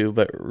sequel to,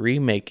 but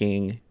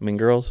remaking Mean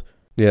Girls?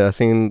 Yeah, I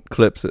seen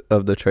clips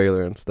of the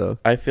trailer and stuff.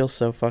 I feel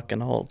so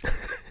fucking old.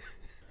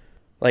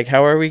 Like,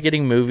 how are we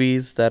getting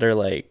movies that are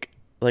like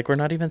we're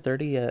not even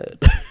 30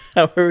 yet?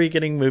 How are we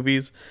getting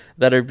movies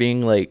that are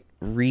being like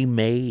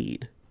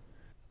remade?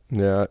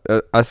 Yeah,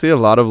 I see a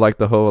lot of like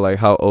the whole like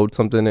how old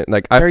something is.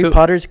 Like Harry I feel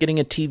Potter's getting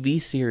a TV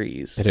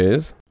series it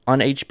is. on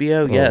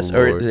HBO, Oh, yes,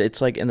 or Lord.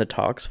 it's like in the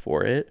talks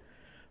for it.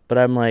 But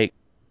I'm like,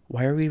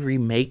 why are we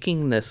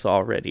remaking this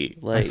already?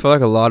 I feel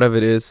like a lot of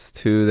it is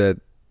too that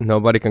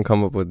nobody can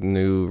come up with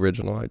new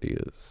original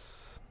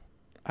ideas.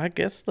 I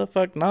guess the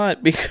fuck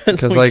not, because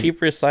 'Cause, we like-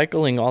 keep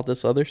recycling all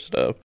this other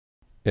stuff.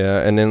 Yeah,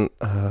 and then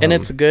And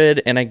it's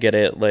good, and I get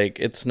it. Like,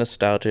 it's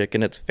nostalgic,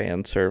 and it's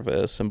fan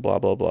service, and blah,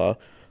 blah, blah.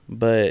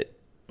 But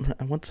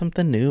I want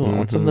something new. I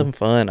want Mhm. something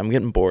fun. I'm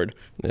getting bored.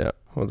 yeah.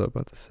 What was I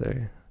about to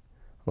say?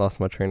 Lost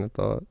my train of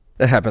thought.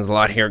 It happens a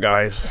lot here,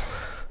 guys.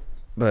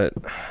 But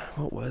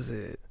what was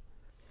it?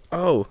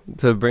 Oh,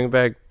 to bring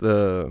back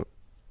the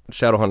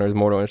Shadowhunters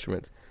Mortal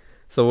Instruments.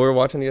 So we were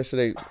watching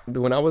yesterday.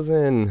 When I was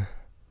in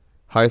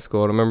high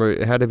school, I remember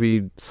it had to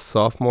be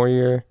sophomore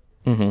year.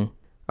 Mm-hmm.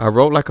 I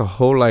wrote like a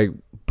whole like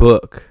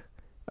book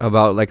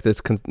about like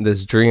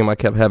this dream I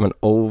kept having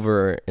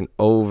over and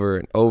over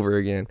and over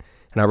again.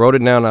 And I wrote it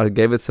down. And I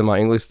gave it to my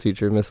English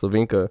teacher, Miss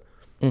Lavinka.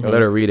 Mm-hmm. I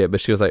let her read it,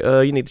 but she was like,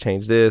 you need to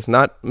change this.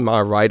 Not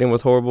my writing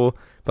was horrible,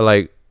 but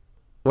like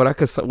what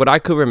I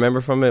could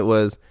remember from it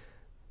was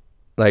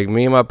like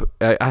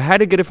I had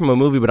to get it from a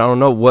movie, but I don't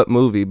know what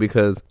movie,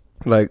 because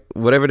like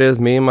whatever it is,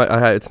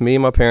 it's me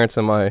and my parents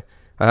and I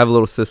have a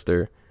little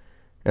sister,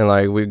 and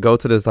like we go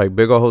to this like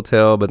big old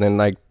hotel, but then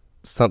like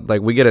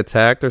we get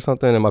attacked or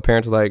something, and my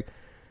parents are like,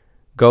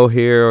 go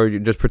here or you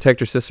just protect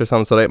your sister or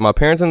something. So my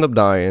parents end up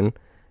dying,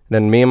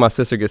 then me and my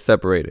sister get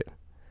separated.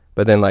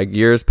 But then like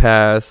years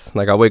pass,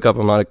 like I wake up,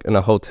 I'm like in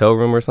a hotel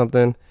room or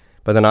something,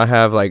 but then I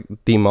have like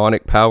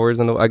demonic powers,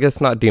 and I guess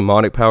not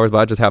demonic powers, but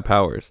I just have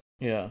powers.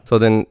 Yeah. So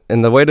then,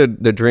 and the way the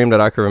dream that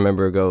I can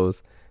remember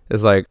goes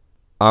is like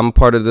I'm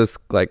part of this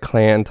like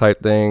clan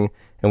type thing,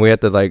 and we have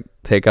to like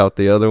take out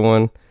the other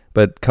one.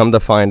 But come to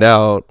find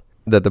out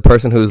that the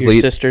person who's Your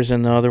sister's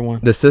in the other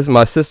one.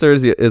 my sister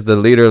is the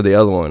leader of the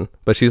other one,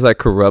 but she's like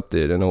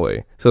corrupted in a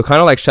way. So kind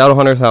of like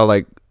Shadowhunters, how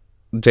like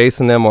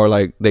Jason them, or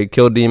like they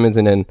kill demons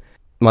and then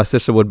my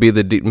sister would be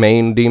the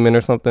main demon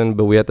or something,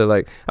 but we had to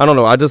like, I don't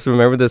know. I just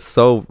remember this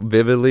so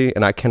vividly,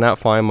 and I cannot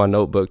find my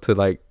notebook to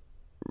like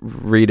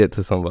read it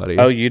to somebody.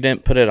 Oh, you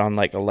didn't put it on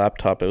like a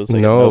laptop. It was like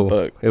a No,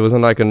 notebook. it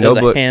wasn't like a It was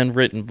notebook. a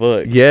handwritten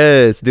book.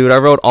 Yes, dude. I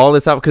wrote all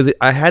this out because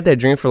I had that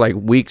dream for like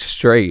weeks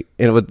straight,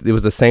 and it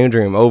was the same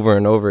dream over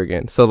and over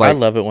again. So like, I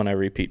love it when I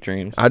repeat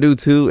dreams. I do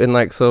too. And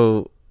like,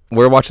 so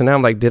we're watching now.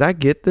 I'm like, did I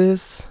get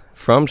this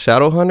from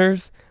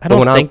Shadowhunters? I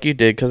don't think you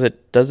did because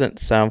it doesn't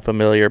sound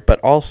familiar. But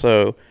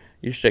also,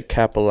 you should have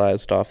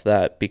capitalized off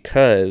that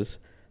because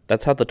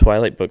that's how the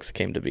Twilight books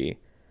came to be.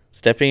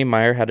 Stephanie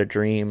Meyer had a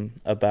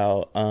dream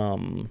about,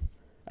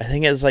 I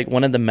think it was like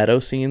one of the meadow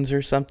scenes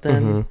or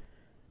something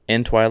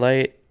in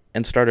Twilight,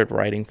 and started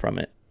writing from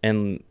it.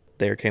 And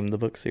there came the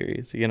book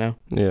series, you know?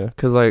 Yeah,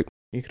 because like,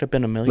 you could have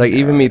been a million. like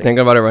even me thinking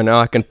about it right now,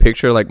 I can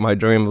picture like my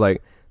dream,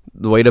 like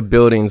the way the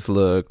buildings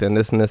looked and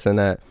this and this and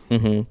that.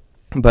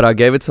 But I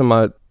gave it to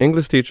my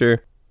English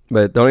teacher,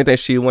 but the only thing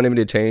she wanted me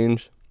to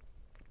change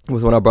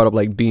was when I brought up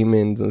like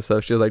demons and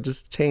stuff. She was like,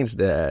 just change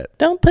that.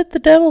 Don't put the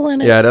devil in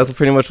it. Yeah, that's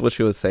pretty much what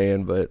she was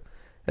saying. But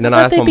and then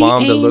I asked my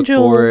mom to look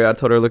for it. I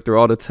told her to look through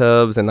all the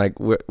tubs, and like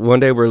one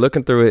day we're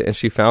looking through it, and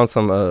she found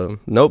some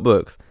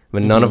notebooks,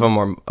 but none of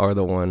them are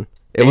the one.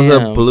 It was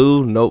a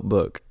blue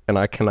notebook, and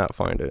I cannot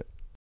find it.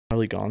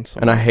 Probably gone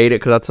somewhere. And I hate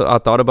it because I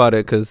thought about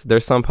it because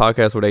there's some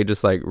podcasts where they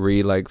just like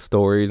read like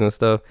stories and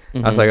stuff.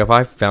 I was like, if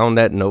I found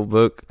that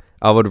notebook,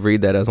 I would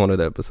read that as one of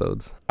the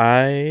episodes.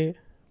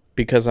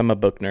 Because I'm a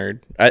book nerd,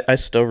 I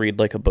still read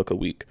like a book a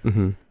week,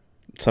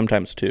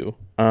 sometimes two.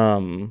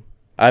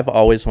 I've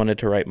always wanted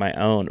to write my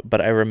own,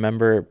 but I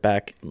remember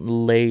back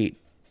late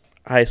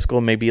high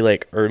school, maybe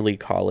like early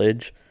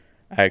college,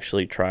 I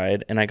actually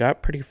tried, and I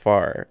got pretty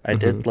far. I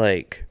did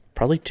like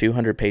probably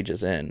 200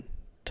 pages in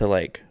to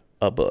like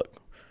a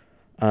book.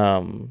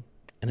 And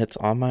it's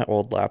on my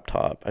old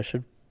laptop. I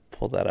should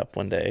pull that up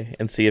one day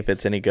and see if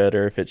it's any good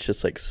or if it's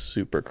just like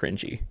super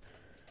cringy.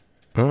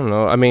 I don't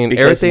know. I mean,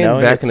 because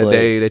everything back in the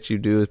day that you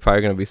do is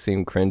probably going to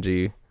seem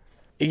cringy.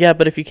 Yeah,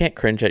 but if you can't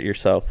cringe at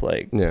yourself,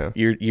 like, yeah,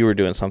 you were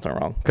doing something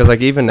wrong. Because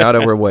like even now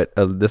that we're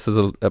this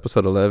is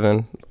episode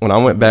 11. When I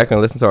went back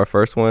and listened to our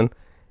first one,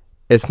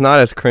 it's not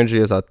as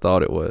cringy as I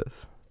thought it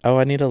was. Oh,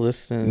 I need to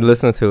listen.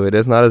 Listen to it.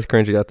 It's not as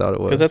cringy as I thought it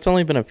was. Because that's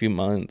only been a few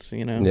months,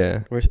 you know.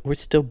 Yeah, we're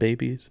still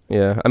babies.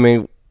 Yeah, I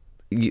mean,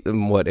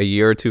 what, a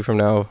year or two from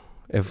now,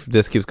 if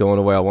this keeps going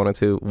the way I want it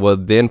to, we'll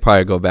then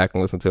probably go back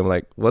and listen to them.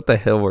 Like, what the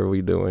hell were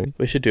we doing?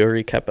 We should do a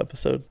recap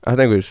episode. I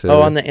think we should.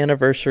 Oh, on the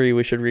anniversary,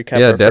 we should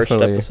recap our first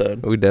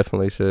episode. We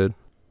definitely should.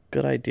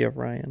 Good idea,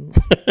 Ryan.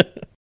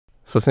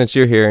 So since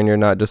you're here and you're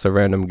not just a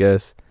random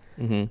guest,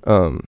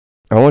 I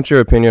want your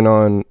opinion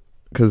on,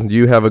 because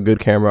you have a good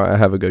camera, I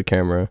have a good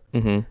camera.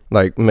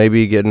 Like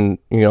maybe getting,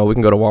 we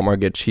can go to Walmart,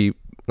 get cheap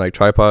like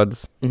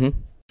tripods,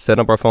 set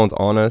up our phones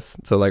on us.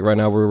 So like right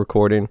now we're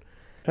recording.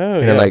 Oh,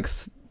 and then like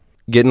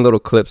getting little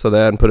clips of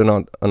that and putting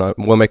on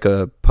we'll make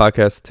a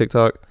podcast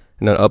TikTok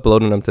and then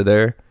uploading them to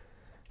there.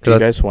 Do you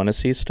guys want to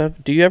see stuff?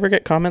 Do you ever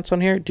get comments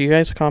on here? Do you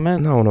guys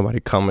comment? No, nobody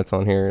comments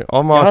on here.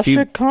 All my y'all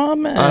should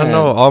comment. I don't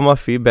know. All my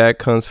feedback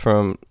comes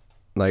from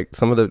like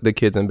some of the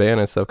kids in band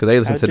and stuff because they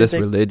listen to this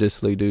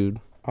religiously, dude.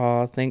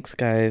 Oh, thanks,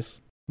 guys.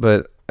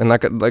 But and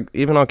like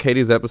even on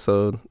Katie's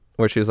episode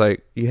where she was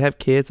like, "You have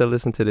kids that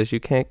listen to this.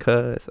 You can't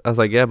cuss." I was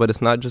like, "Yeah, but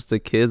it's not just the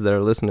kids that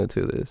are listening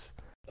to this."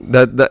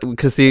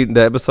 Because see,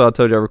 the episode I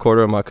told you I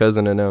recorded with my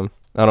cousin and them.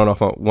 I don't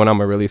know when I'm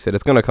gonna release it.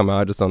 It's gonna come out.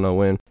 I just don't know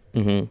when.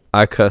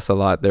 I cuss a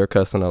lot. They're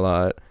cussing a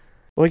lot.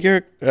 Well,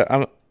 you're.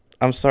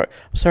 I'm sorry.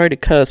 I'm sorry to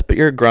cuss, but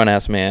you're a grown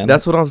ass man.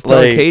 That's what I was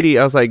telling Katie.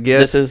 I was like,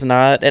 "Yes, this is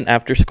not an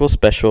after school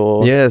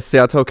special." Yes. See,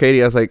 I told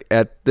Katie. I was like,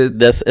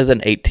 this is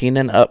an 18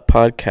 and up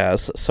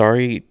podcast.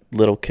 Sorry,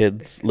 little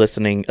kids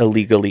listening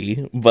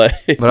illegally, but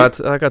I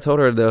told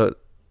her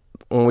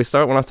when I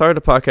started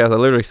the podcast, I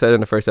literally said in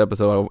the first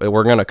episode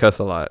we're gonna cuss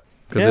a lot.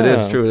 Because it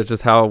is true. It's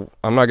just how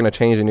I'm not going to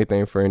change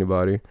anything for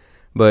anybody.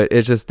 But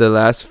it's just the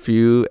last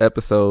few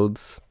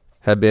episodes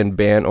have been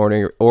band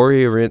oriented.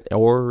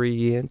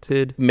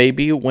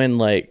 Maybe when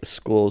like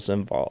school's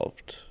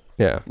involved.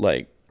 Yeah.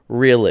 Like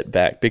reel it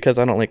back because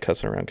I don't like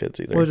cussing around kids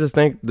either. Well, just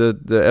think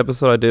the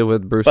episode I did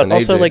with Bruce and AJ. But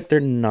also like they're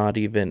not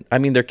even, I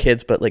mean they're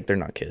kids, but like they're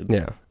not kids.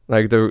 Yeah.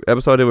 Like the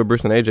episode I did with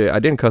Bruce and AJ, I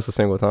didn't cuss a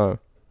single time.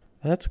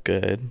 That's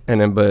good.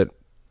 And then, but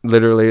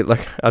literally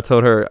like I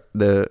told her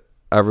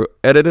I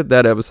edited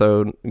that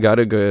episode, got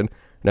it good.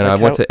 Then I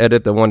went to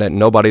edit the one that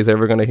nobody's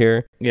ever going to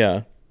hear.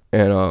 Yeah.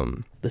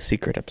 And the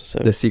secret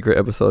episode. The secret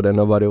episode that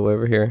nobody will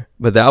ever hear.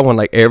 But that one,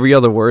 like every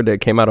other word that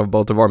came out of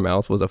both of our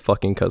mouths was a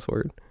fucking cuss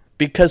word.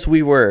 Because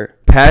we were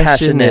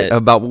passionate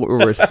about what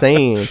we were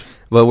saying.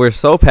 But we're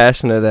so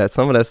passionate that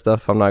some of that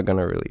stuff I'm not going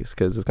to release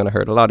because it's going to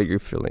hurt a lot of your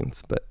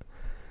feelings. But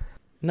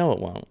no, it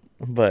won't.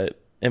 But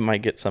it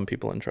might get some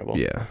people in trouble.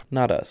 Yeah.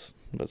 Not us,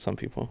 but some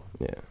people.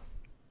 Yeah.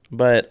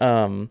 But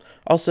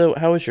also,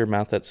 how was your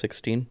mouth at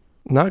 16?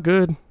 Not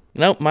good.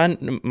 Nope,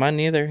 mine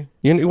neither.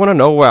 You want to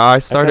know where I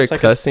started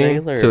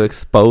cussing to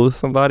expose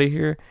somebody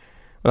here?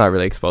 not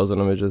really exposing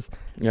them. It's just,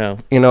 Yeah.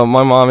 you know,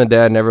 my mom and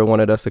dad never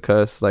wanted us to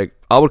cuss. Like,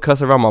 I would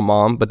cuss around my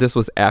mom, but this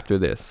was after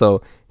this.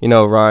 So, you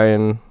know,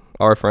 Ryan,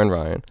 our friend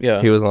Ryan,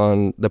 Yeah. he was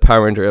on the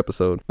Power Ranger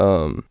episode.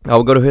 I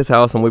would go to his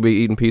house and we'd be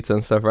eating pizza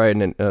and stuff, right?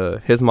 And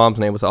then his mom's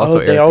name was also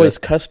they Erica. always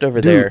cussed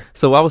over Dude, there.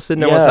 so I was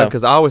sitting there one time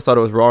because I always thought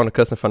it was wrong to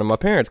cuss in front of my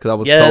parents because I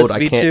was told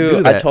I can't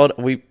do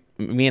that.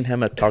 Me and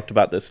him have talked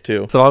about this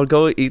too. So I would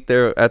go eat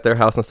there at their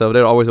house and stuff.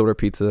 They'd always order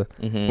pizza.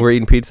 Mm-hmm. We're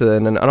eating pizza,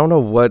 and then I don't know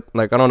what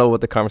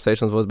the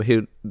conversations was, but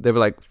they were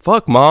like,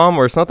 "Fuck mom"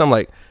 or something. I'm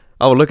like,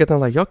 I would look at them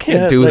like, y'all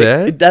can't do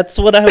that. That's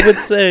what I would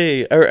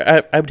say. Or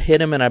I would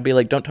hit him and I'd be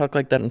like, don't talk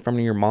like that in front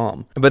of your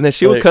mom. But then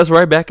she would cuss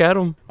right back at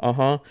him.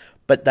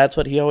 But that's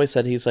what he always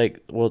said. He's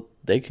like, well,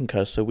 they can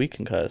cuss, so we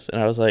can cuss.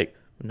 And I was like,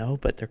 no,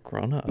 but they're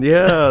grown ups.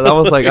 Yeah, that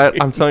was like,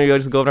 I'm telling you, I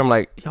just go over there. I'm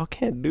like, y'all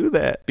can't do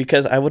that.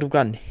 Because I would have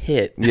gotten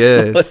hit.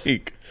 Yes.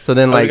 So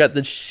then, I got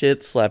the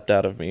shit slapped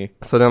out of me.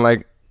 So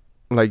then,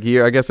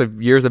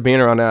 years of being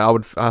around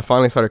that, I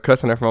finally started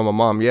cussing at from my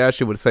mom. Yeah,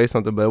 she would say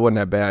something, but it wasn't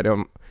that bad.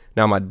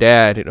 Now my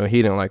dad, he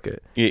didn't like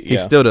it. He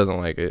still doesn't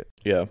like it.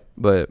 Yeah.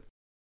 But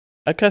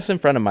I cuss in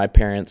front of my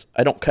parents.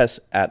 I don't cuss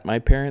at my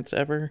parents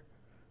ever.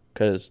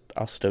 Because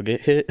I'll still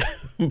get hit,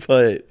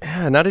 but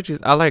yeah. Now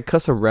that I like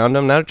cuss around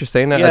them. Now that you're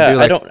saying that,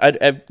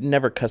 I've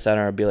never cuss at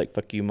her. I'd be like,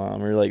 "Fuck you,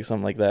 mom," or like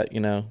something like that,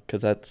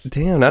 because that's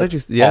damn. Now that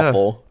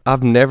awful.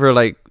 I've never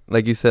like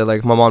you said,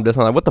 like my mom does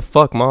something like, "What the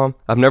fuck, mom?"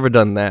 I've never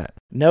done that.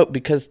 No,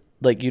 because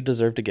like you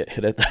deserve to get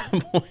hit at that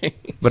point.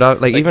 But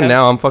I even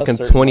now I'm fucking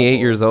 28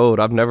 years old.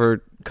 I've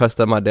never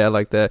cussed at my dad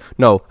like that.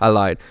 No, I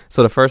lied.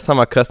 So the first time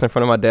I cussed in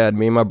front of my dad,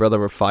 me and my brother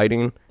were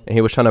fighting, and he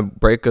was trying to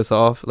break us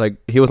off. Like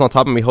he was on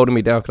top of me, holding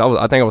me down, because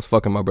I think I was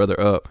fucking my brother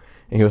up,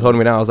 and he was holding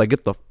me down. I was like,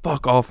 "Get the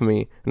fuck off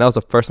me!" And that was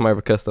the first time I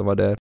ever cussed at my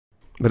dad.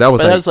 But that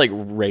was like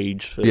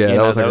rage. Yeah,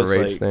 that was like a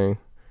rage thing.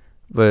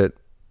 But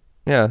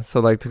yeah, so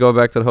like to go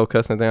back to the whole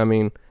cussing thing. I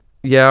mean,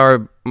 yeah,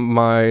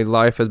 my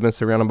life has been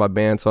surrounded by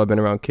bands, so I've been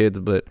around kids,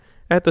 but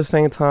at the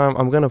same time,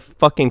 I'm gonna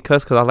fucking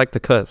cuss because I like to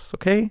cuss.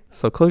 Okay,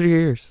 so close your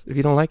ears if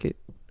you don't like it.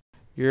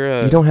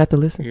 You don't have to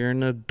listen. You're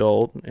an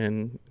adult,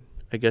 and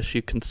I guess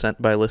you consent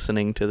by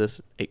listening to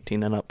this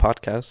 18 and up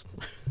podcast.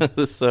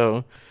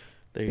 So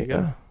there you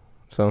go.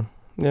 So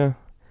yeah,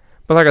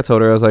 but like I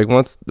told her, I was like,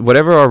 once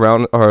whatever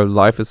around our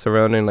life is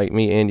surrounding, like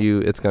me and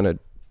you,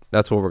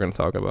 that's what we're gonna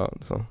talk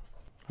about. So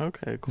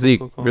okay, cool. Zeke,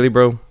 cool. Really,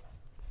 bro?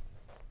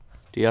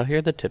 Do y'all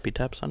hear the tippy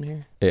taps on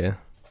here? Yeah.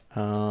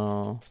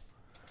 Oh.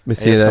 But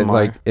see that,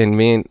 like,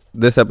 and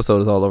this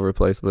episode is all over the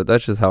place, but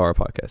that's just how our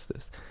podcast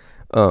is.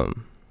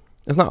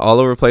 It's not all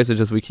over the place. It's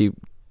just we keep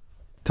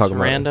talking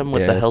about random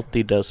with a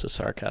healthy dose of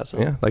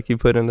sarcasm. Yeah, like you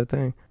put in the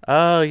thing.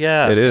 Oh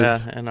yeah, it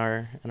is in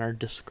our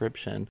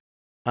description.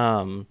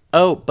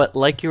 But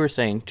like you were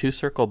saying, to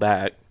circle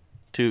back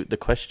to the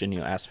question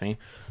you asked me,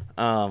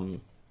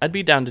 I'd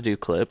be down to do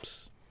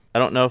clips. I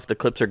don't know if the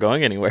clips are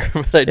going anywhere,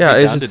 but I'd be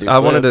down to do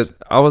clips.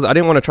 I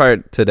didn't want to try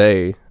it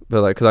today,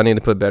 but like because I need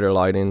to put better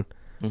lighting.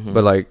 Mm-hmm.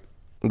 But like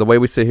the way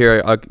we sit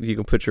here, you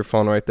can put your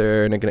phone right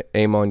there and it can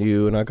aim on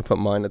you, and I can put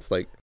mine. It's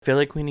like I feel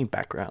like we need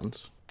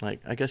backgrounds. Like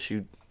I guess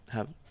you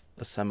have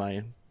a semi.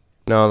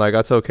 No, like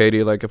I told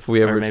Katie, like if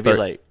we ever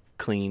like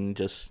clean,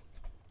 just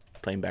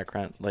plain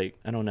background. Like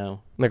I don't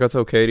know. Like I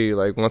told Katie,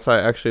 like once I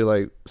actually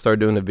like start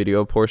doing the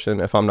video portion,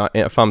 if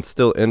I'm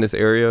still in this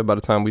area by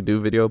the time we do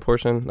video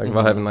portion, like if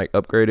I haven't like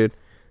upgraded,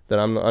 then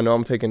I know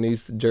I'm taking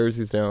these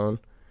jerseys down.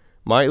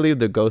 Might leave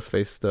the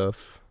Ghostface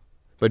stuff,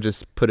 but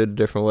just put it a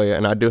different way.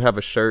 And I do have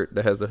a shirt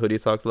that has the Hoodie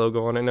Talks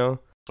logo on it now.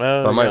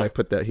 Oh, so I might like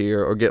put that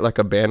here or get like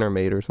a banner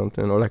made or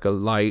something, or like a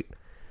light.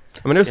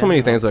 I mean, there's so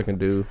many things I can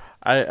do.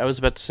 I was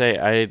about to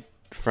say,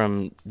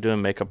 from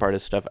doing makeup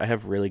artist stuff, I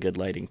have really good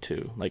lighting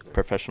too, like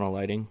professional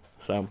lighting.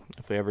 So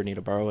if we ever need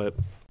to borrow it.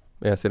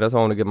 Yeah, see, that's why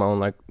I want to get my own,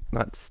 like,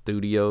 not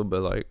studio,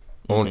 but like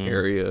own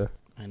area.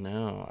 I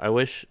know. I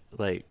wish,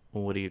 like,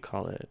 what do you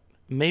call it?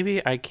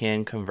 Maybe I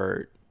can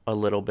convert a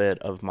little bit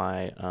of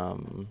my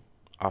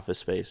office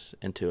space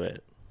into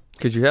it.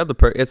 Because you have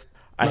it's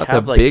not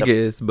the like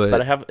biggest,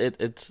 but I have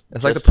it's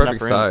like the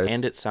perfect size,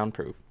 and it's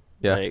soundproof.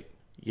 Yeah, like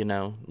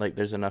like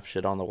there's enough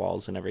shit on the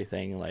walls and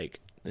everything. Like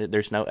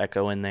there's no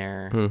echo in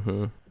there.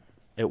 Mm-hmm.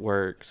 It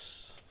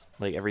works.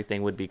 Like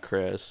everything would be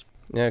crisp.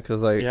 Yeah,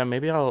 because like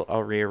maybe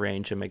I'll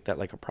rearrange and make that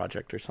like a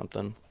project or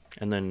something,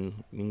 and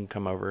then you can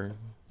come over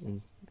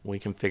and we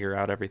can figure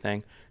out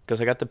everything. Because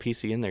I got the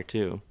PC in there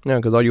too. Yeah,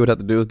 because all you would have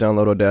to do is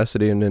download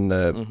Audacity and then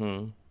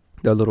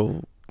that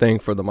little thing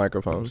for the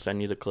microphone.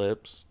 Send you the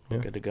clips. Yeah.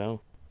 Good to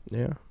go.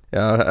 Yeah.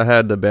 I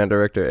had the band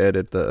director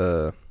edit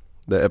the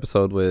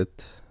episode with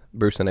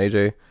Bruce and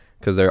AJ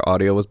because their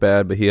audio was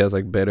bad, but he has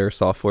like better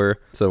software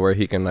so where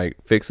he can like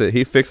fix it.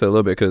 He fixed it a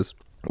little bit because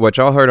what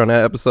y'all heard on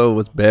that episode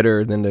was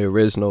better than the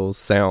original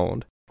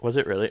sound. Was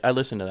it really? I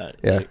listened to that.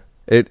 Yeah. Like,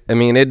 it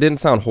didn't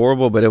sound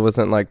horrible, but it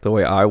wasn't like the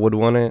way I would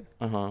want it.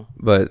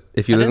 But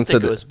if you listen to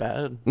it was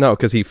bad. No,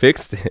 because he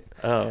fixed it.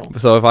 Oh.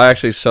 So if I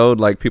actually showed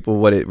like people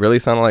what it really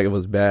sounded like, it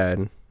was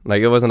bad.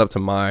 Like it wasn't up to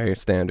my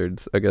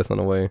standards, I guess, in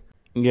a way.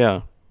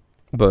 Yeah.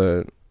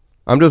 But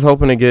I'm just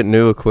hoping to get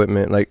new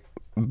equipment. Like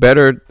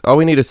better. All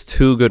we need is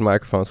 2 good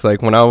microphones.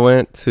 Like when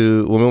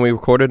we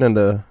recorded in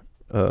the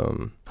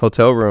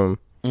hotel room,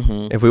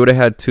 if we would have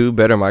had 2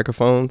 better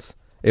microphones,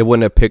 it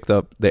wouldn't have picked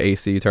up the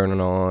AC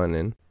turning on.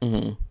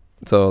 And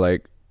so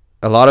like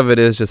a lot of it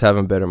is just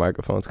having better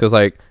microphones. Because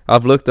like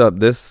I've looked up,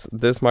 this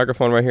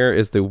microphone right here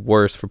is the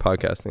worst for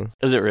podcasting.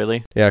 Is it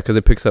really? Yeah, because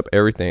it picks up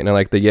everything. And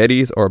like the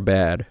Yetis are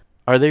bad.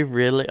 Are they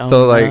really?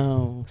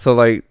 Oh, so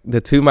like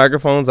the 2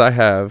 microphones I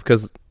have,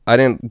 because I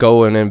didn't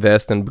go and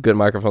invest in good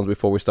microphones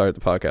before we started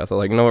the podcast. I was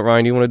like, you know what,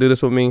 Ryan, you want to do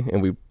this with me?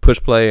 And we push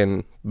play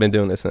and been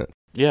doing this since.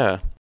 Yeah.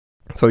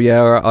 So yeah,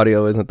 our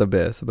audio isn't the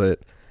best, but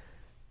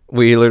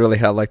we literally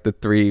have like the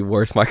 3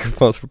 worst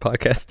microphones for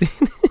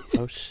podcasting.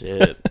 Oh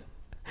shit.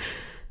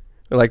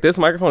 Like this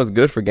microphone is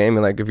good for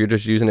gaming. Like if you're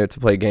just using it to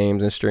play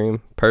games and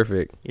stream,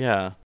 perfect.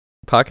 Yeah.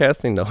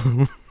 Podcasting,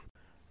 no.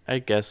 I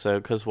guess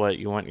so. Cause what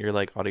you want your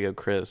like audio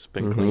crisp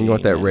and clean. You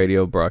want that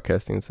radio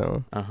broadcasting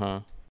sound.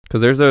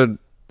 Because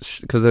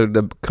because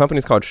the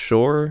company's called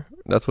Shure.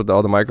 That's what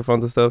all the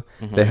microphones and stuff.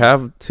 They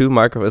have 2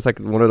 microphones. It's like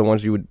one of the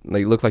ones you would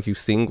like look like you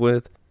sing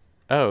with.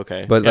 Oh,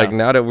 okay. But like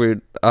now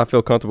that I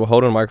feel comfortable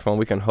holding a microphone,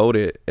 we can hold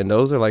it, and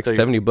those are like so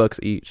 $70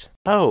 each.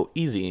 Oh,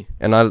 easy.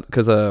 And I've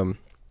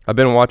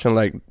been watching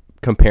like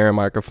comparing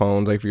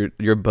microphones, like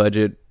your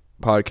budget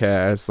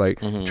podcast, like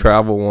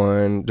travel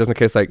one, just in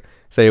case, like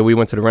say we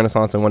went to the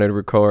Renaissance and wanted to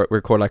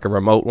record like a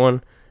remote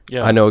one.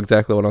 Yeah, I know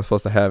exactly what I'm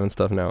supposed to have and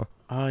stuff now.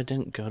 Oh, I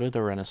didn't go to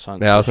the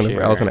Renaissance. Yeah, I was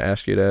gonna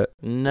ask you that.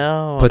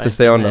 No, but to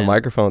stay on the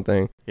microphone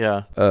thing.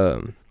 Yeah.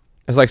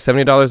 It's like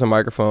 $70 a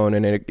microphone,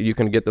 and then you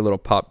can get the little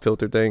pop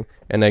filter thing,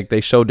 and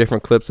they show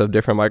different clips of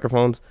different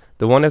microphones.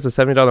 The one that's a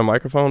 $70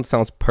 microphone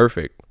sounds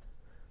perfect.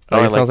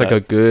 Like, it sounds like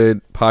a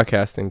good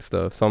podcasting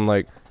stuff. So I'm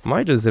like, I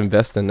might just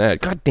invest in that.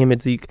 God damn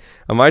it, Zeke.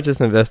 I might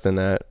just invest in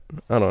that.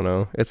 I don't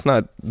know. It's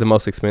not the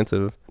most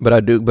expensive, but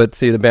I do. But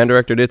see, the band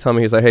director did tell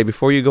me, he's like, hey,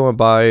 before you go and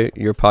buy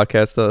your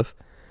podcast stuff,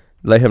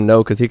 let him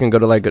know, because he can go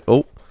to like,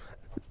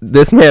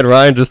 this man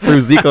Ryan just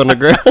threw Zeke on the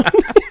ground.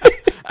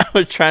 I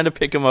was trying to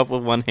pick him up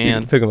with one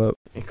hand. Pick him up.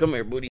 Hey, come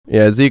here, booty.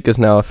 Yeah, Zeke is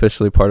now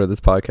officially part of this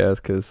podcast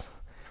because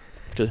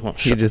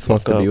he just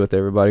wants to be with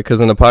everybody. Because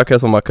in the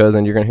podcast with my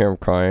cousin, you're going to hear him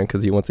crying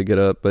because he wants to get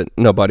up, but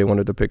nobody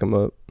wanted to pick him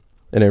up.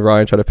 And then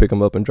Ryan tried to pick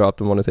him up and dropped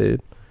him on his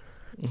head.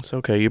 It's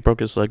okay. You broke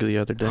his leg the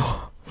other day.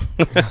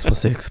 You're not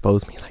supposed to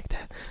expose me like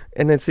that.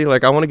 And then see,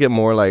 like, I want to get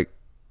more like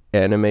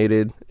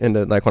animated in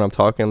the, like when I'm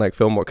talking, like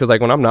feel more. Because like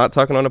when I'm not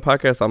talking on the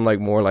podcast, I'm like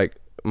more like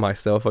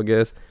myself, I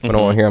guess. When I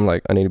want to hear, I'm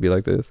like, I need to be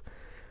like this.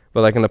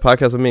 But like in the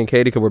podcast with me and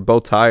Katie, because we're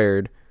both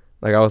tired,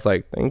 like I was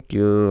like, thank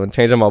you, and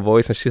changing my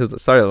voice, and she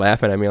started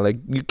laughing at me. I'm like,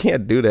 you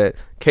can't do that.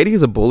 Katie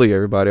is a bully,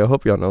 everybody. I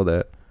hope y'all know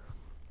that.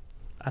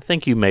 I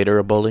think you made her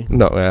a bully.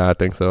 No, yeah, I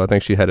think so. I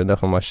think she had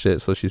enough of my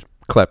shit, so she's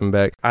clapping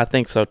back. I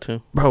think so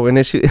too. Bro, and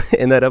then she,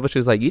 in that episode, she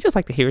was like, you just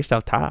like to hear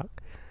yourself talk.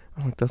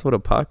 I'm like, that's what a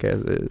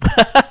podcast is.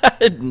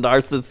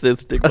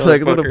 Narcissistic. I was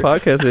like, that's what a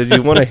podcast is.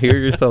 You want to hear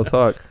yourself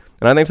talk.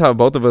 And I think that's how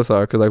both of us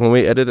are, because like when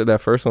we edited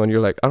that first one,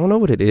 you're like, I don't know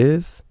what it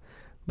is,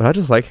 but I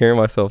just like hearing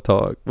myself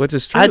talk, which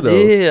is true, though.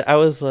 Did. I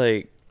was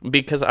like,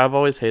 because I've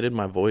always hated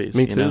my voice.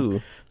 Me too.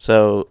 Know?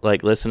 So,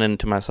 like, listening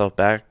to myself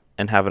back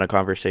and having a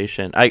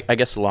conversation, I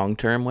guess long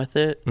term with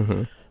it,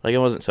 like, it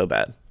wasn't so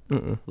bad.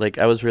 Like,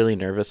 I was really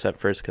nervous at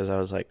first because I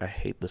was like, I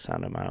hate the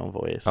sound of my own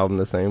voice. I'm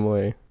the same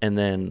way. And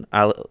then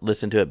I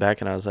listened to it back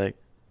and I was like,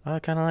 oh, I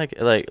kind of like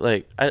it.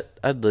 Like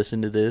I'd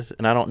listen to this,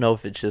 and I don't know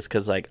if it's just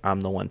because, like,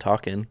 I'm the one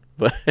talking.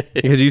 But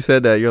because you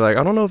said that, you're like,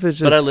 I don't know if it's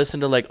just. But I listen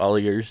to like all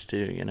yours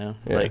too, you know,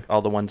 like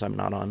all the ones I'm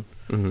not on.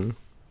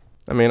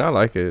 I mean, I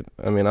like it.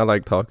 I mean, I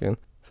like talking.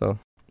 So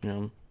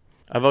yeah,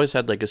 I've always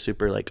had like a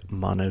super like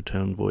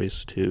monotone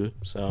voice too.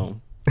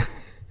 So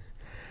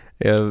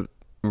yeah,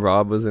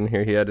 Rob was in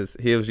here.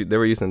 They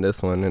were using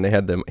this one, and they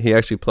had them. He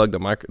actually plugged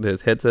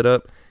his headset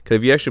up. Because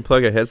if you actually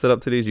plug a headset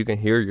up to these, you can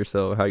hear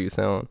yourself how you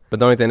sound. But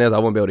the only thing is, I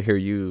won't be able to hear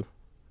you,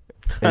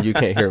 and you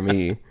can't hear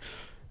me.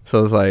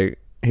 So it's like.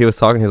 He was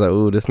talking, he was like,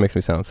 ooh, this makes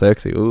me sound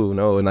sexy. Ooh,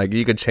 no. And like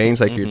you could change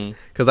like your,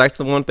 because that's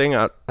the one thing,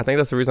 I think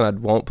that's the reason I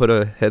won't put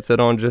a headset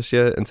on just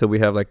yet until we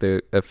have like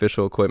the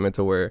official equipment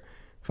to where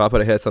if I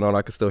put a headset on,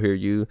 I can still hear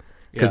you.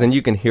 Because then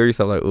you can hear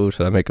yourself like, ooh,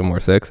 should I make it more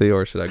sexy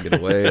or should I get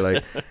away?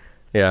 Like,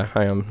 yeah,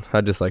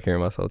 I just like hearing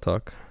myself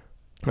talk.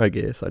 I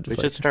guess. We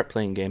should start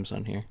playing games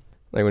on here.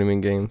 Like, what do you mean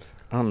games?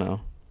 I don't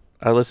know.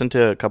 I listened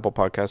to a couple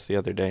podcasts the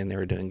other day and they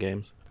were doing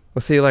games.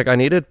 Well, see, like I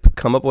need to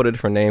come up with a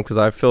different name because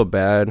I feel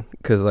bad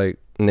because like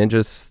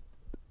Ninja's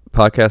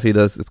podcast he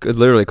does, it's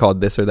literally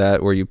called This or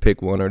That, where you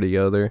pick one or the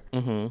other.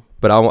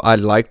 But I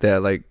like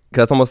that, like,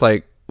 cause it's almost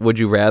like Would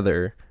You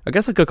Rather. I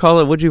guess I could call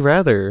it Would You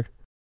Rather.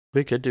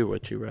 We could do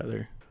Would You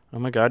Rather. Oh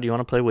my god, do you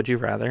want to play Would You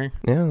Rather?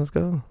 Yeah, let's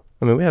go.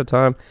 I mean, we have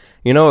time.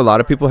 You know, a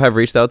lot of people have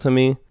reached out to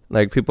me,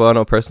 like people I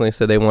know personally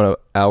said they want an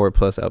hour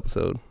plus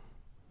episode.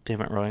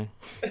 Damn it, Roy.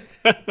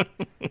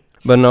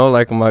 But no,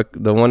 like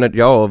the one that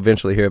y'all will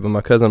eventually hear, but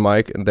my cousin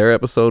Mike, their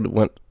episode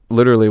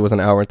was an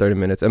hour and 30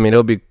 minutes. I mean,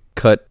 it'll be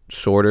cut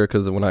shorter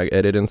because when I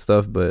edit and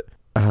stuff, but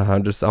I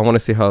want to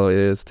see how it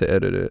is to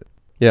edit it.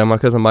 Yeah, my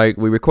cousin Mike,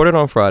 we recorded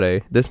on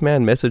Friday. This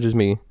man messages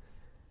me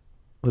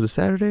was it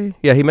Saturday?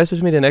 Yeah, he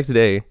messaged me the next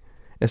day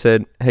and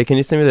said, "Hey, can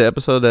you send me the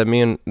episode that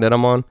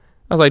I'm on?"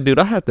 I was like, "Dude,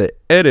 I have to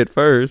edit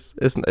first.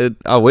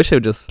 I wish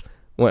it just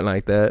went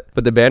like that."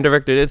 But the band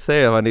director did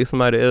say if I need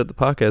somebody to edit the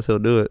podcast, he'll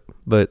do it,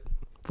 but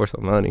for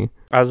some money.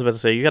 I was about to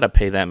say, you gotta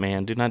pay that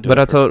man. Do not do it.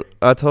 But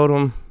I told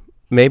him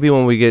maybe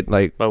when we get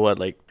like. But what,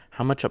 like,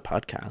 how much a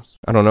podcast?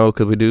 I don't know,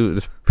 because we do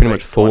it's pretty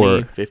like much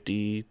 4.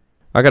 50.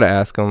 I gotta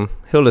ask him.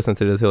 He'll listen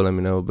to this. He'll let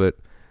me know, but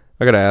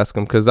I gotta ask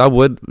him because I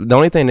would. The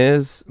only thing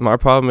is, my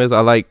problem is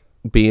I like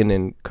being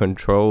in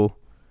control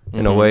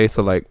in a way.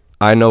 So like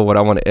I know what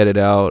I want to edit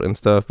out and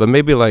stuff. But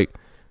maybe like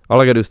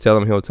all I gotta do is tell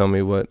him. He'll tell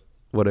me what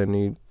I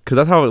need. Because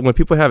that's how when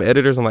people have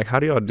editors, I'm like, how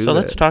do y'all do that? So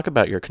let's talk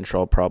about your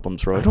control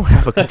problems, Roy. I don't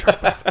have a control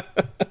problem.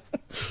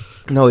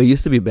 No, it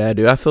used to be bad,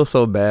 dude. I feel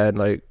so bad,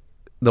 like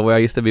the way I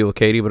used to be with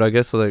Katie. But I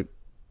guess like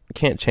I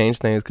can't change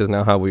things because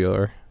now how we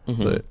are.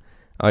 But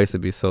I used to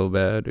be so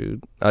bad,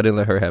 dude. I didn't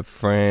let her have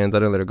friends. I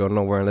didn't let her go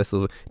nowhere unless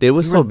it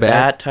was so bad.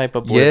 That type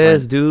of boyfriend.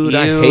 Yes, dude. Ew.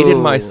 I hated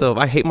myself.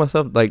 I hate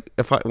myself. Like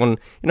when you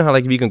know how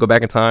like if you can go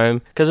back in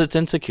time, because it's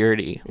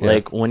insecurity. Yeah.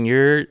 Like when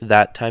you're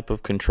that type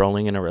of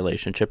controlling in a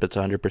relationship, it's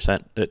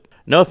 100%.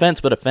 No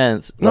offense, but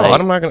offense. No, like,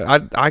 I'm not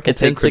gonna. I can.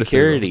 It's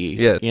insecurity.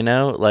 Yeah, you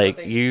know,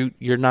 like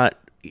you're not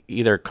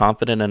either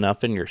confident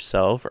enough in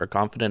yourself or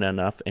confident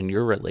enough in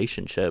your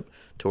relationship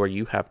to where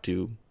you have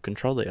to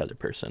control the other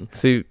person.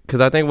 See, because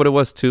I think what it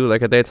was too,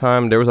 like at that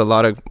time, there was a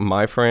lot of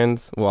my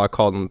friends. Well, I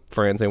called them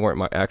friends. They weren't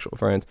my actual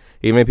friends.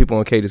 Even people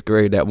in Katie's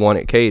grade that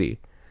wanted Katie.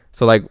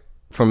 So like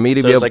for me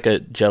to be able, like a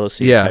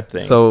jealousy type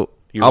thing. So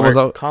I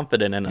was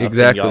confident enough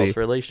in y'all's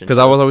relationship because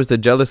I was always the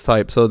jealous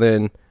type. So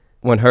then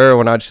when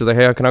she's like,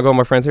 "Hey, can I go with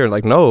my friends here?"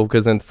 Like, no,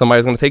 because then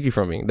somebody's gonna take you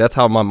from me. That's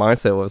how my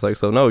mindset was. Like,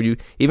 so no, you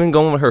even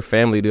going with her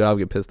family, dude, I would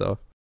get pissed off.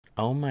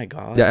 Oh my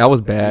god. Yeah, I was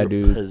bad,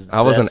 dude.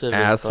 I was an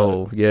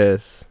asshole.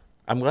 Yes.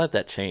 I'm glad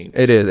that changed.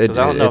 It is. Because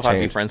I don't know if I'd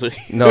be friends with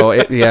you. No,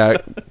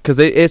 because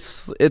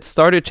it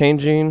started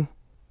changing,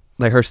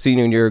 like her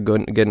senior year,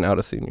 getting out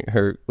of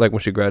her like when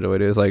she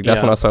graduated. It's like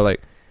that's when I started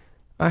like,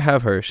 I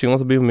have her. She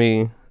wants to be with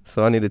me,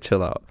 so I need to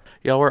chill out.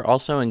 Y'all were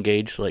also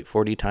engaged like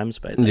 40 times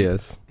by then.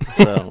 Yes.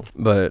 So,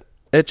 but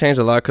it changed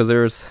a lot because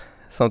there's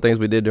some things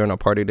we did during our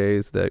party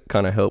days that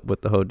kind of helped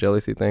with the whole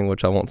jealousy thing,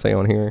 which I won't say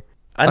on here.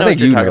 I know what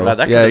you're talking about.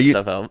 That kind of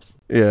stuff helps.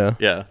 Yeah.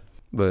 Yeah.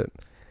 But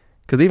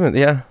because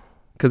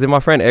if my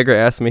friend Edgar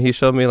asked me, he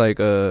showed me like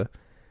a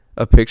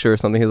picture or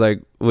something. He's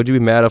like, would you be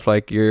mad if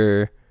like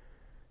your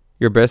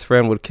best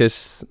friend would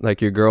kiss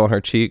like your girl on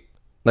her cheek?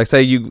 Like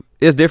say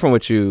it's different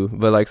with you,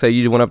 but like say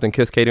you went up and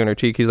kissed Katie on her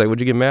cheek. He's like,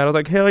 would you get mad? I was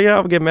like, hell yeah, I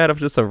would get mad if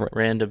just a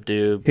random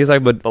dude. He's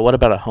like, but what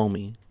about a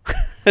homie?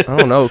 I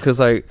don't know, because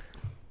like.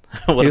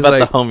 What about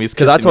the homies?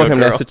 Because I told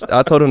him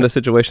I told him the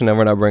situation that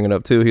we're not bringing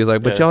up too. He's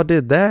like, but y'all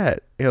did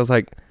that. He was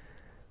like,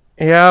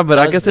 yeah, but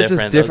I guess it's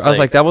just different. I was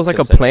like, that was like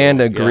a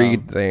planned,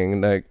 agreed thing.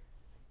 Like,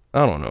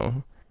 I don't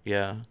know.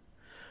 Yeah,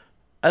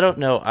 I don't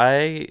know.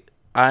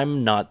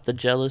 I'm not the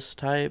jealous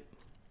type.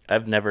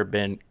 I've never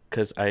been,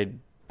 because I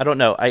don't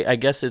know. I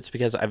guess it's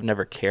because I've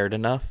never cared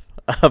enough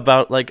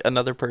about like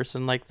another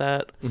person like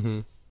that.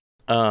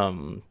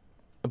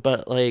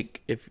 But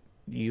like if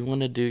you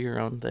want to do your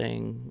own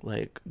thing,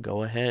 like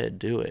go ahead,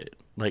 do it.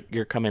 Like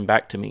you're coming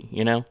back to me,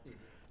 you know,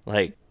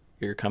 like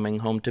you're coming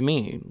home to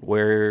me.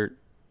 We're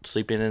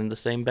sleeping in the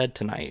same bed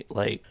tonight.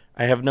 Like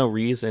I have no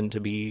reason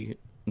to be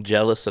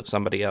jealous of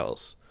somebody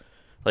else.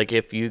 Like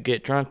if you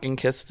get drunk and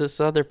kiss this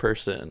other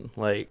person,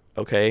 like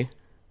okay,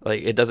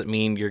 like it doesn't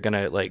mean you're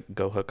gonna like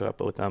go hook up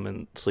with them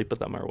and sleep with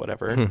them or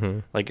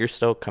whatever. Like you're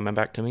still coming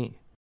back to me.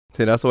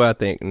 See, that's the way I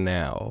think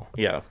now.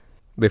 Yeah.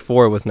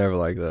 Before it was never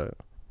like that.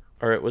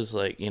 Or it was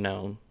like, you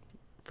know,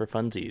 for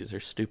funsies or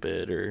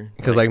stupid or...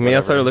 Because like me, I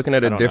started looking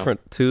at it different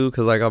too.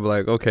 Because like I'll be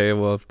like, okay,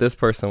 well if this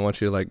person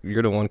wants you, like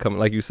you're the one coming,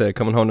 like you said,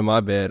 coming home to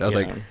my bed. I was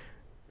like,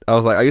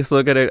 I used to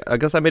look at it. I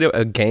guess I made it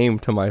a game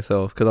to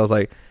myself because I was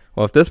like,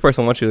 well if this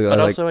person wants you,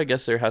 but also I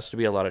guess there has to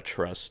be a lot of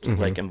trust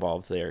like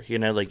involved there. You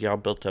know, like y'all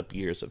built up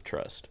years of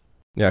trust.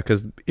 Yeah,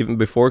 because even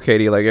before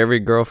Katie, like every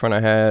girlfriend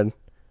I had,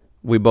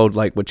 we both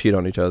like would cheat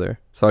on each other.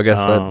 So I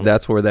guess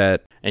that's where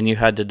that... And you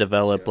had to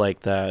develop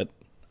like that.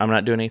 I'm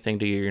not doing anything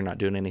to you. You're not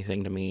doing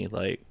anything to me.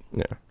 Like,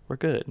 we're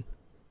good.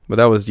 But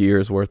that was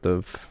years worth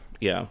of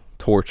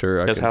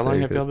torture. Because how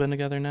long have y'all been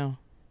together now?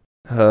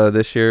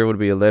 This year would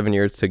be 11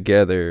 years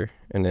together,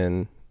 and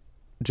then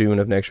June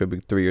of next year would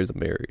be 3 years of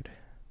married.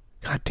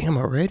 God damn,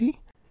 already?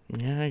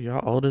 Yeah,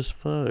 y'all old as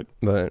fuck.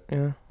 But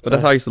yeah, but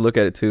that's how I used to look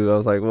at it too. I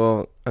was like,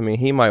 well, I mean,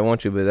 he might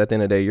want you, but at the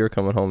end of the day, you're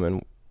coming home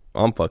and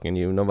I'm fucking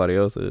you. Nobody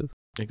else is.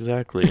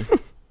 Exactly.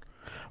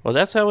 Well,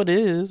 that's how it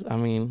is. I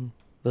mean.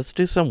 Let's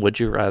do some would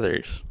you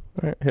rathers.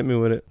 All right, hit me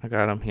with it. I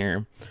got them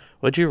here.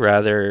 Would you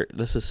rather,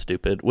 this is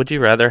stupid, would you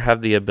rather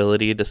have the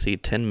ability to see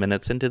 10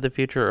 minutes into the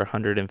future or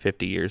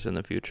 150 years in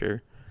the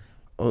future?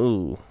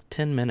 Oh.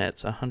 10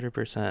 minutes,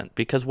 100%.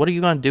 Because what are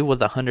you going to do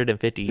with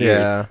 150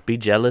 years? Yeah. Be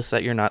jealous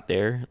that you're not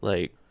there?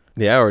 Like.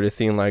 Yeah, or just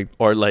seem like.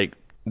 Or like.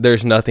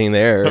 There's nothing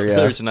there. Yeah.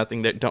 There's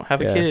nothing there. Don't have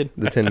a kid.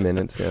 The 10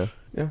 minutes, yeah.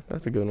 Yeah,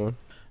 that's a good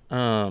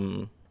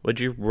one. Would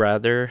you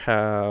rather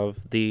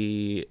have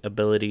the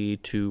ability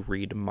to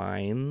read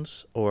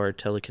minds or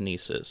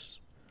telekinesis?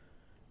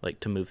 Like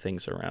to move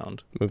things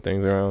around. Move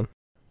things around.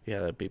 Yeah,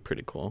 that'd be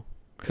pretty cool.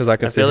 Because I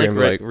can I sit feel here like, and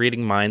be like,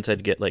 reading minds,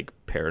 I'd get like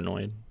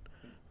paranoid.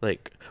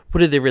 Like, what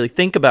did they really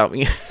think about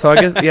me? so I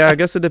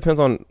guess it depends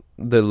on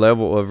the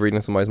level of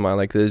reading somebody's mind.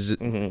 Like,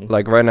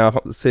 like right now,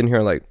 I'm sitting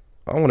here like,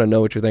 I want to know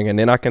what you're thinking,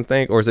 then I can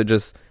think, or is it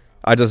just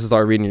I just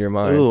start reading your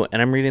mind? Ooh,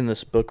 and I'm reading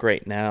this book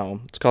right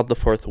now. It's called The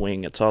Fourth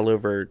Wing. It's all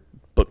over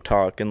Book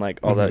Talk and like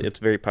all that. It's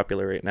very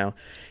popular right now.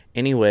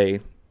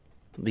 Anyway,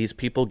 these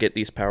people get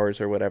these powers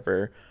or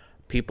whatever.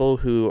 People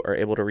who are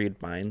able to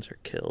read minds are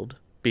killed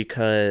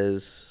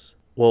because,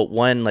 well,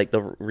 one, like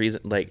the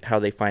reason, like how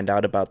they find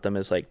out about them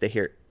is like they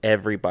hear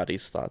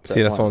everybody's thoughts.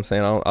 See, that's what I'm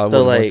saying. I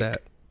So wouldn't like, want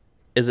that.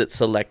 is it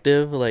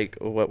selective, like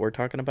what we're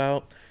talking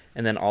about?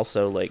 And then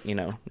also like, you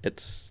know,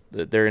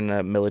 they're in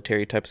a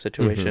military type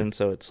situation,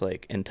 so it's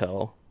like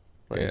intel.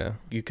 Like, Yeah.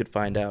 you could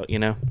find out, you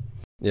know?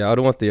 Yeah, I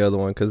don't want the other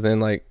one because then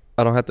like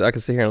I don't have to. I can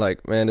sit here and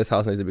like, man, this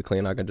house needs to be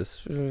clean. I can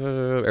just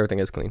everything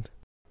is cleaned.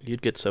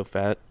 You'd get so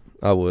fat.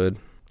 I would.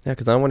 Yeah,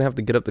 because I don't want to have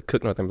to get up to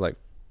cook nothing. Like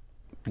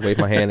wave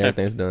my hand,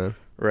 everything's done.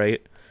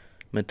 Right?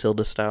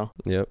 Matilda style.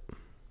 Yep.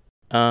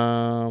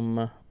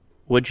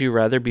 Would you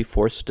rather be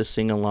forced to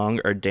sing along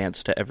or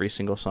dance to every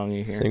single song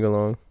you hear? Sing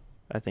along.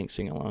 I think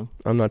sing along.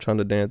 I'm not trying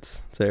to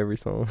dance to every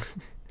song.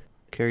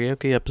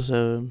 Karaoke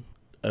episode.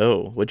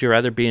 Oh, would you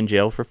rather be in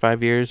jail for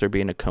 5 years or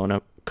be in a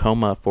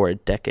coma for a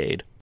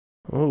decade?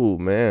 Oh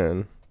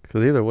man,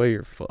 because either way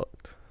you're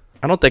fucked.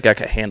 I don't think I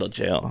could handle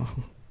jail.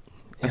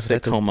 I Yeah,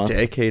 said that's coma. a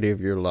decade of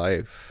your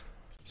life.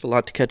 It's a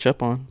lot to catch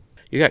up on.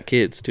 You got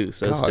kids too,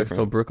 so it's God, different.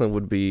 so Brooklyn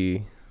would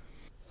be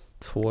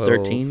 12,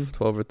 13?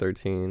 12 or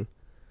 13.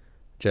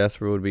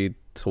 Jasper would be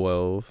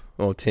 12.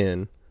 Oh,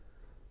 10.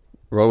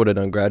 Roy would have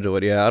done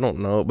graduate. Yeah, I don't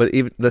know. But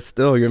even that's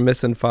still, you're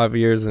missing 5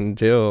 years in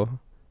jail.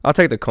 I'll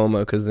take the coma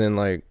because then,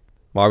 like,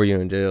 why were you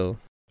in jail?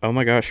 Oh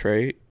my gosh,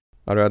 right?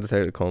 I'd rather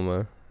take the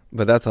coma.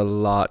 But that's a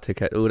lot to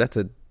catch. Ooh, that's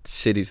a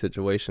shitty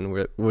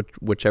situation,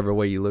 whichever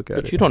way you look at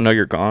it. But you don't know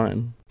you're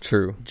gone.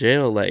 True.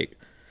 Jail, like,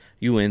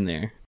 you in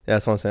there. Yeah,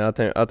 that's what I'm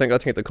saying. I think I'll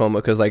take the coma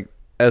because, like,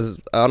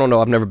 I don't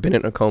know. I've never been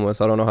in a coma,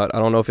 so I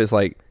don't know if it's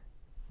like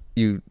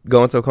you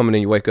go into a coma and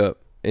then you wake up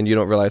and you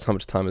don't realize how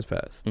much time has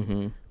passed.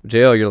 Mm-hmm.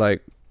 Jail, you're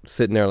like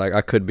sitting there like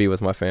I could be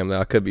with my family,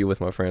 I could be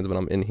with my friends, but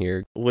I'm in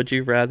here. Would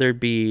you rather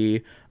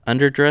be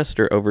underdressed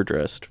or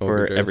overdressed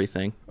for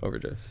everything?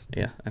 Overdressed.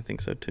 Yeah, I think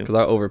so too. Because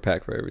I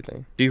overpack for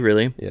everything. Do you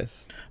really?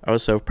 Yes. I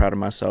was so proud of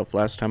myself.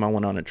 Last time I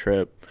went on a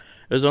trip,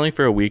 it was only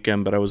for a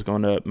weekend, but I was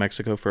going to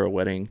Mexico for a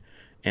wedding,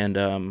 and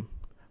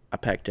I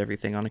packed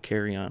everything on a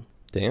carry-on.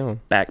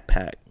 Damn.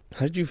 Backpack.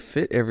 How did you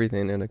fit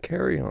everything in a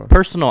carry-on?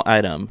 Personal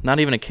item. Not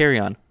even a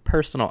carry-on.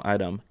 Personal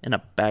item in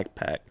a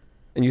backpack.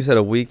 And you said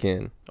a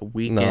weekend. A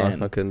weekend.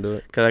 No, I couldn't do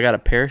it. Because I got a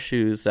pair of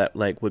shoes that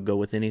like would go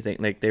with anything.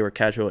 Like they were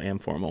casual and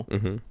formal.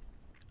 Mm-hmm.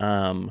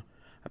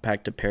 I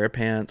packed a pair of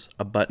pants,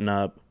 a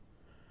button-up.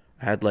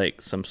 I had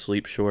like some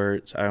sleep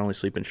shorts. I only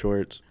sleep in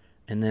shorts.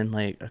 And then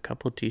like a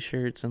couple of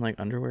T-shirts and like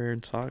underwear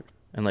and socks.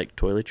 And like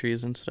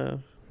toiletries and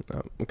stuff.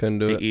 No, I couldn't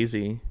do it.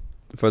 Easy.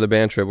 For the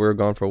band trip, we were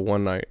gone for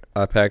one night.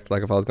 I packed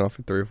like if I was gone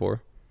for 3 or 4.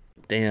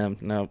 Damn,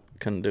 no,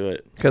 couldn't do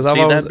it. Because I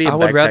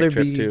would rather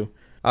be too.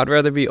 I'd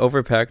rather be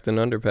overpacked than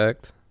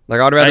underpacked.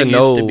 Like I'd rather I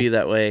know. used to be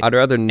that way. I'd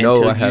rather know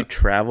until I have. you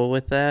travel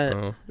with that.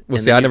 Well,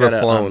 see, I never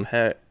flown.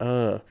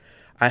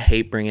 I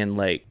hate bringing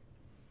like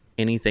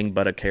anything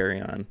but a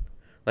carry-on.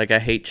 Like I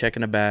hate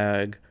checking a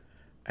bag.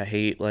 I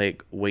hate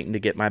like waiting to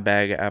get my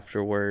bag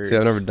afterwards. See,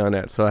 I've never done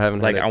that, so I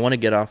haven't. Like I want to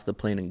get off the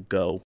plane and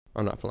go.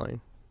 I'm not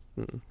flying.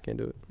 Can't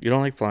do it. You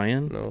don't like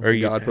flying? No. Or have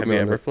you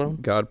ever flown?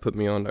 God put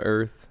me on the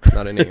earth,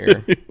 not in the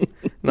air.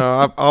 No,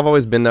 I've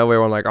always been that way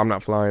where I'm like, I'm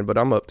not flying, but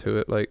I'm up to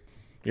it. Like,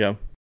 yeah.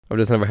 I've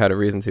just never had a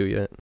reason to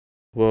yet.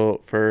 Well,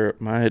 for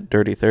my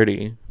Dirty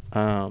 30,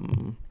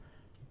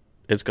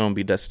 it's going to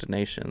be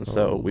destination.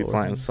 So we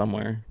flying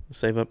somewhere.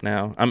 Save up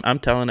now. I'm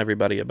telling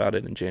everybody about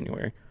it in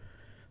January.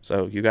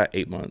 So you got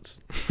 8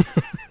 months.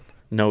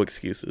 No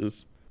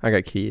excuses. I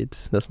got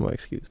kids. That's my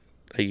excuse.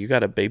 Hey, you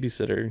got a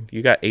babysitter.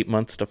 You got 8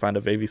 months to find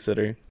a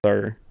babysitter.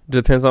 Or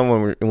depends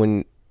on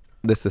when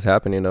this is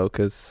happening, though,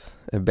 because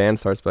if band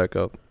starts back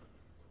up.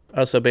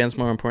 Oh, so band's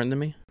more important than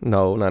me?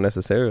 No, not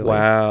necessarily.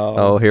 Wow.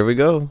 Oh, here we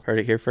go. Heard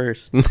it here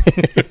first.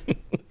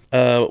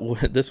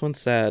 This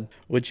one's sad.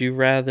 Would you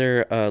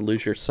rather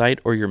lose your sight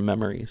or your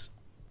memories?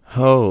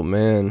 Oh,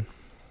 man.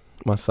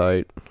 My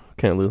sight.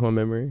 Can't lose my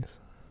memories.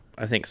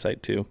 I think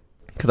sight, too.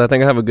 Because I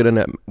think I have a good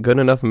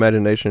enough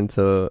imagination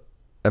to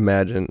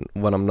imagine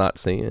what I'm not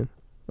seeing,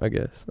 I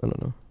guess. I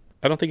don't know.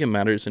 I don't think it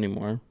matters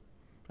anymore.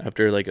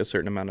 After, like, a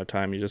certain amount of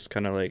time, you just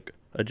kind of, like,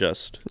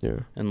 adjust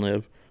and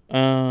live.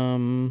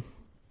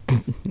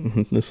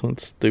 This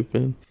one's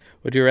stupid.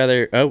 Would you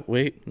rather... Oh,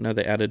 wait. No,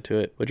 they added to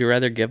it. Would you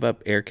rather give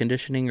up air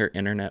conditioning or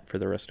internet for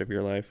the rest of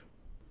your life?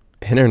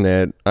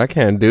 Internet? I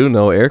can't do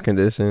no air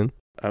conditioning.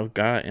 Oh,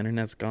 God.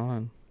 Internet's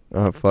gone.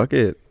 Oh, fuck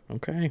it.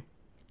 Okay.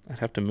 I'd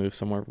have to move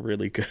somewhere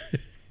really good.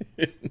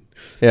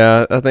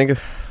 Yeah, I think...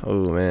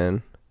 Oh,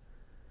 man.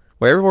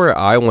 Everywhere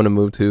I want to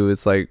move to,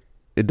 it's like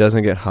it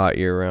doesn't get hot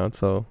year round.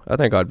 So I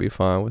think I'd be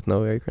fine with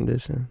no air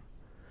conditioning.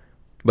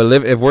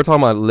 But if we're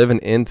talking about living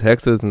in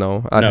Texas,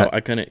 no.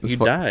 I couldn't. You'd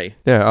die.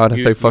 Yeah, I'd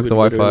say fuck the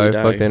Wi-Fi,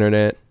 fuck the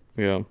internet.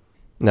 Yeah.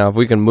 Now, if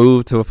we can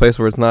move to a place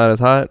where it's not as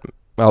hot,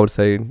 I would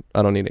say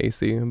I don't need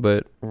AC.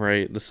 But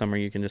right, the summer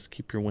you can just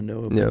keep your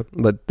window open. Yeah,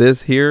 but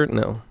this here,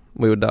 no,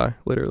 we would die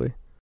literally.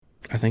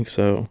 I think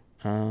so.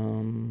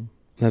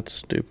 That's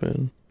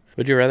stupid.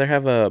 Would you rather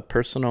have a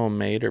personal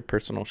maid or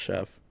personal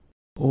chef?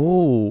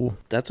 Oh,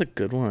 that's a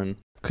good one.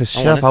 Because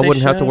chef, I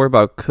wouldn't have to worry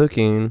about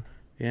cooking.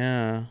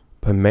 Yeah.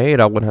 But maid,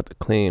 I wouldn't have to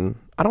clean.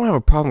 I don't have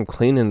a problem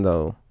cleaning,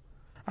 though.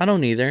 I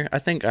don't either. I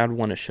think I'd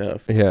want a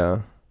chef.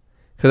 Yeah.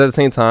 Because at the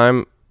same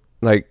time,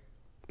 like,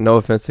 no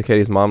offense to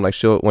Katie's mom, like,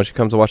 when she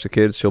comes to watch the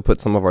kids, she'll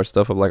put some of our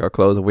stuff up, like our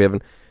clothes.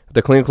 If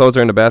the clean clothes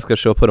are in the basket,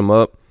 she'll put them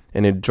up.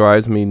 And it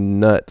drives me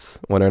nuts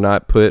when they're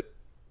not put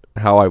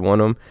how I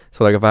want them.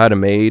 So, like, if I had a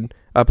maid,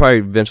 I'd probably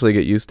eventually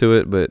get used to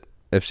it. But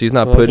if she's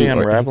not putting...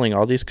 unraveling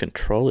all these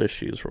control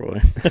issues,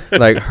 Roy.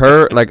 like,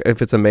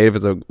 if it's a maid, if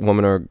it's a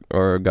woman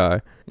or a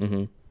guy...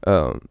 Mm-hmm.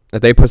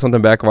 If they put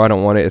something back where I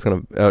don't want it,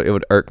 it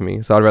would irk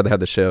me. So I'd rather have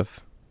the chef.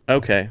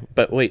 Okay,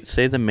 but wait,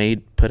 say the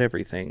maid put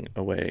everything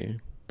away.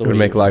 It would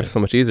make life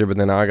so much easier, but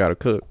then now I gotta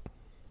cook.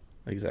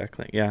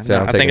 Exactly. Yeah. So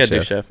no, I think I'd do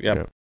chef.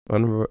 Yeah.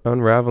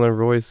 Unraveling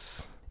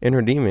Roy's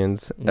inner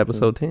demons,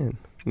 episode 10.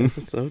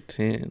 Episode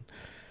 10.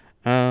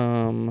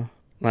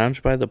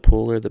 Lounge by the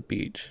pool or the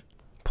beach?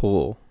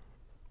 Pool.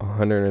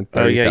 130,000%.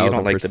 Oh yeah, you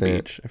don't like the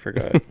beach. I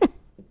forgot.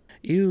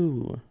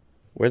 Ew.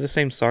 Wear the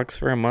same socks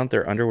for a month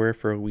or underwear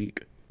for a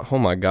week? Oh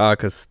my god,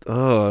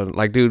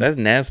 dude, that's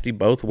nasty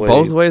both ways.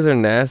 Both ways are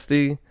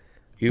nasty.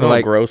 You're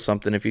gonna grow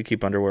something if you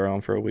keep underwear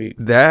on for a week.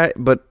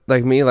 But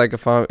like me, like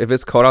if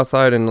it's cold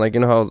outside and like you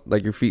know how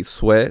like your feet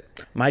sweat.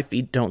 My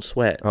feet don't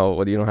sweat. Oh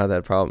well, you don't have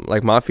that problem.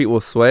 Like my feet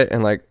will sweat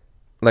and like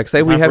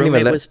say we haven't even. My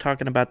roommate was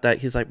talking about that.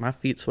 He's like, my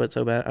feet sweat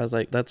so bad. I was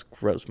like, that's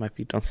gross. My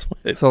feet don't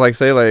sweat. So like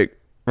say like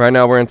right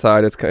now we're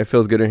inside. It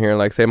feels good in here. And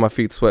like say my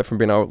feet sweat from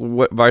being out.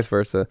 Vice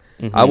versa.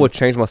 Mm-hmm. I would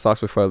change my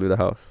socks before I leave the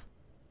house.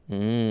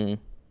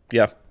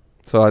 Yeah.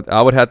 So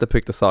I would have to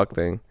pick the sock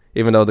thing,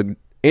 even though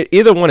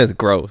either one is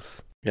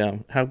gross. Yeah.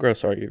 How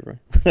gross are you,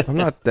 bro? I'm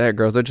not that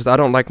gross. I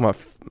don't like my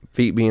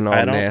feet being all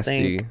nasty. I don't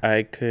think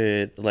I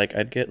could,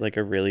 I'd get like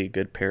a really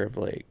good pair of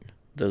like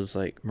those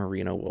like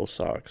merino wool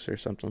socks or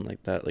something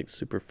like that, like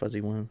super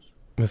fuzzy ones.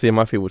 See,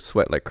 my feet would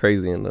sweat like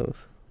crazy in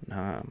those.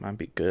 Nah, might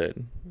be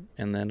good.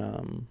 And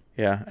then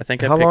yeah, I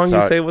think how long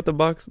you say with the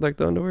box, like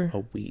the underwear?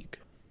 A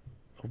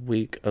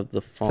week of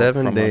the funk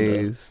 7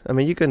 days. I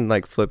mean, you can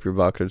like flip your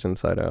boxers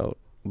inside out,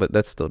 but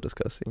that's still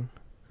disgusting.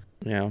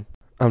 Yeah,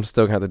 I'm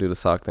still gonna have to do the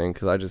sock thing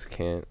because I just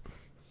can't.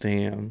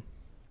 Damn.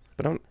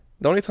 But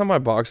the only time my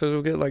boxers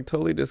will get like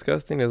totally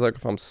disgusting is like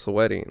if I'm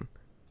sweating.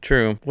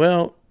 True.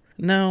 Well,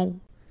 no.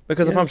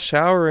 Because if I'm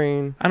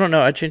showering, I don't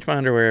know. I change my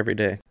underwear every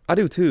day. I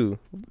do too.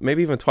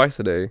 Maybe even twice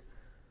a day.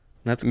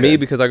 That's good. Me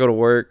because I go to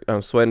work.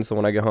 I'm sweating, so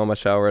when I get home, I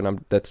shower,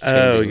 and that's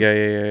changing. Oh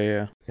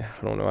yeah. Yeah,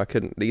 I don't know. I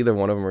couldn't. Either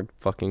one of them are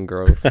fucking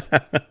gross.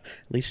 At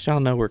least y'all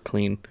know we're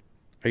clean.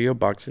 Are you a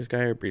boxers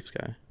guy or a briefs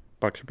guy?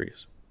 Boxer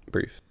briefs.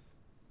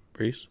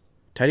 Briefs.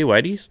 Tidy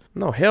whities?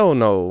 No, hell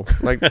no.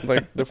 Like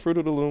the Fruit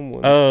of the Loom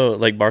one. Oh,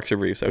 like boxer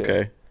briefs. Okay.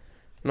 Yeah.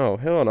 No,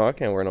 hell no. I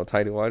can't wear no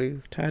tidy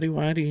whities. Tidy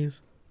whities.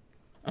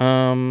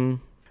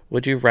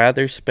 Would you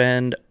rather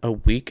spend a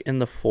week in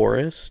the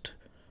forest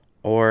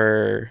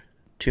or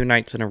 2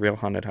 nights in a real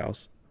haunted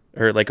house?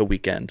 Or like a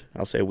weekend.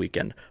 I'll say a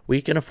weekend.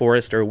 Week in a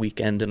forest or a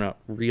weekend in a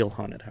real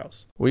haunted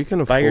house?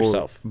 By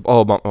yourself.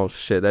 Oh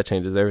shit, that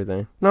changes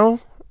everything. No.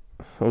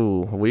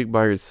 Ooh, a week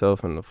by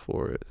yourself in the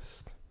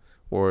forest.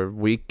 Or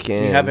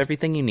weekend. You have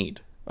everything you need.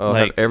 Oh,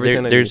 like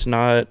everything. There's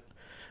not,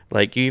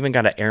 like, you even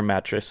got an air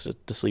mattress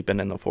to sleep in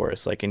the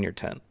forest, like in your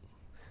tent.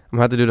 I'm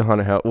gonna have to do the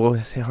haunted house. Well,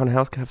 haunted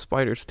house can have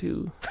spiders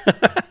too.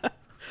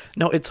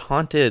 No, it's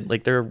haunted.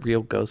 Like, there are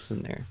real ghosts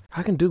in there.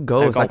 I can do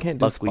ghosts. I can't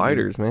do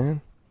spiders,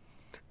 man.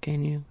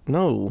 Can you?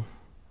 No.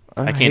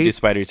 I can't do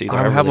spiders either.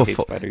 I really hate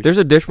spiders. There's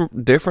a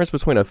difference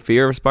between a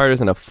fear of spiders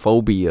and a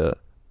phobia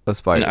of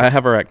spiders. I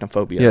have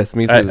arachnophobia. Yes,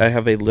 me too. I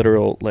have a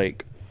literal,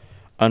 like,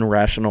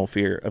 unrational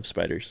fear of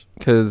spiders.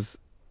 Because,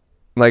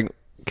 like,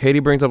 Katie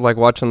brings up, like,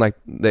 watching, like,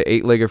 the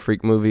 8-Legged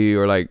Freak movie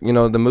or, like, you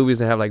know, the movies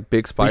that have, like,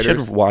 big spiders.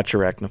 You should watch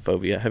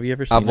Arachnophobia. Have you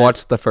ever seen it? I've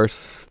watched the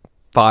first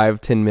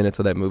 5-10 minutes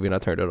of that movie and I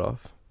turned it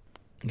off.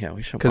 Yeah,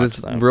 we should watch that.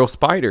 Because it's real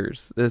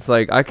spiders. It's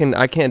like, I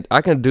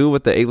can do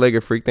with the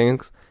 8-Legged Freak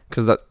things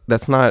because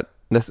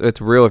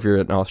it's real if you're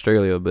in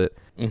Australia, but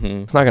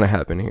it's not going to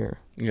happen here.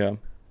 Yeah.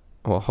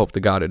 Well, hope to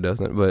God it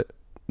doesn't, but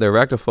the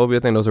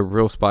arachnophobia thing, those are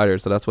real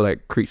spiders, so that's what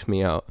like creeps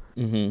me out.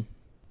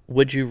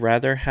 Would you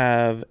rather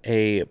have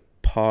a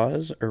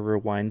pause or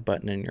rewind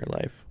button in your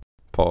life?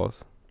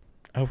 Pause.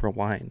 Oh,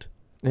 rewind.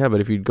 Yeah,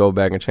 but if you go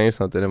back and change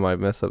something, it might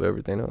mess up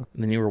everything else.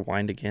 And then you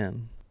rewind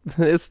again.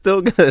 It's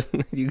still good.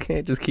 You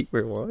can't just keep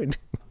rewinding.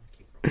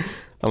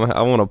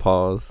 I want to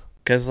pause.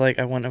 Because, like,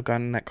 I wouldn't have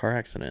gotten in that car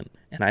accident,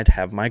 and I'd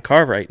have my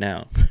car right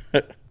now.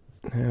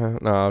 Yeah,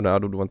 no, I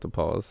would want to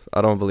pause. I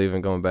don't believe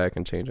in going back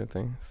and changing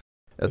things.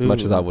 as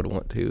much as I would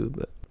want to.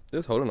 But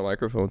just holding the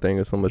microphone thing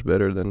is so much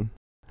better than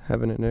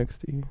having it next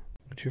to you.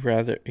 Would you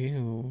rather?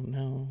 Ew,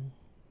 no.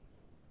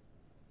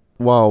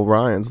 While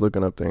Ryan's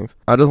looking up things,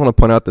 I just want to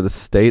point out that the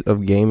state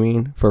of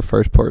gaming for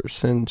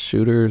first-person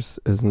shooters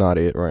is not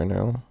it right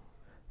now.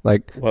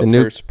 Like what the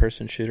new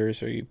first-person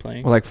shooters are you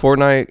playing? Like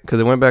Fortnite, because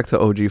it went back to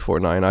OG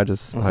Fortnite. I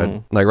just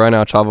like right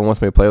now, Chava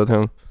wants me to play with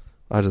him.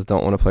 I just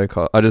don't want to play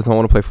I just don't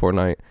want to play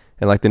Fortnite.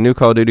 And like the new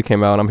Call of Duty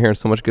came out, and I'm hearing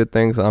so much good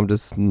things. I'm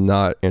just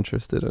not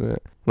interested in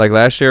it. Like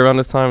last year around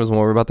this time is when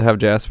we were about to have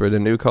Jasper. The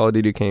new Call of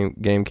Duty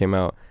game came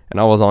out, and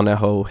I was on that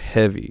whole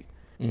heavy.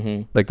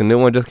 Like the new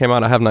one just came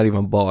out. I have not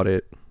even bought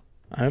it.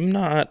 I'm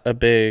not a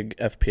big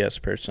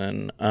FPS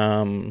person.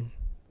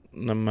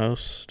 The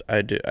most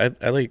I do,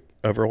 I like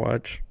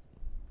Overwatch.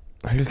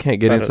 I just can't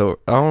get into.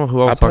 I don't know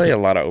who else. I play a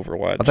lot of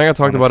Overwatch. I think I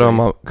talked about it on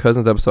my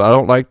cousin's episode. I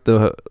don't like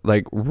the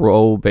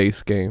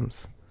role-based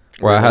games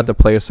where I have to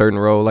play a certain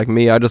role. Like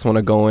me, I just want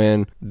to go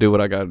in, do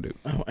what I gotta do.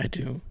 Oh, I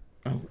do.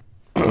 Oh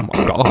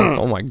my god!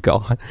 Oh my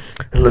god!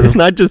 It's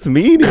not just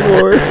me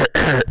anymore.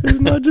 It's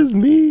not just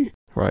me.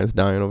 Ryan's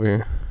dying over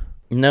here.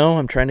 No,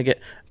 I'm trying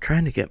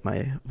to get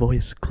my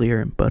voice clear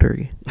and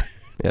buttery.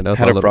 Yeah, that's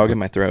had a frog in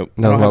my throat.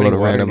 That was my little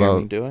rant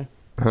about. Do I?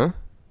 Huh?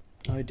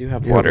 Oh, I do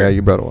have water. Yeah,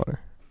 you brought water.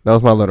 That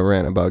was my little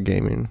rant about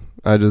gaming.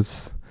 I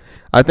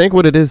think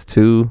what it is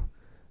too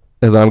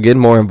is I'm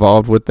getting more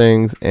involved with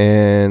things,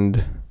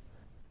 and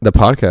the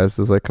podcast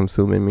is like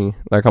consuming me.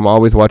 Like I'm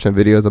always watching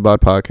videos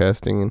about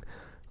podcasting and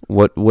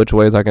which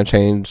ways I can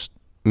change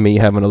me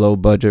having a low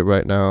budget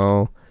right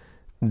now,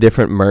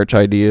 different merch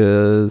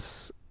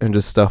ideas, and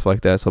just stuff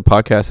like that. So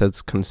podcast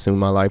has consumed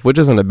my life, which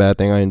isn't a bad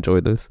thing. I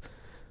enjoy this.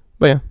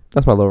 But yeah,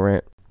 that's my little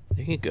rant.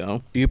 There you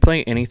go. Do you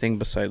play anything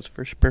besides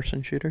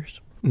first-person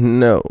shooters?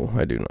 No,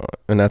 I do not.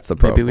 And that's the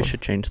problem. Maybe we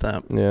should change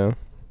that. Yeah.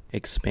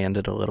 Expand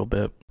it a little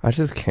bit. I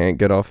just can't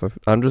get off of...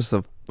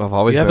 I've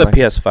always... You have a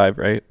PS5,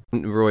 right?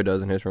 Roy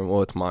does in his room.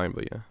 Well, it's mine,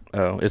 but yeah.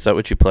 Oh, is that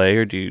what you play,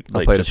 or do you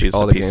just use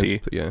all the the PC?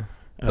 Games, yeah.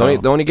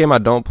 The only game I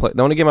don't play...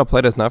 The only game I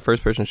play that's not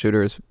first-person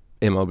shooter is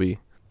MLB.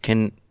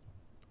 Can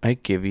I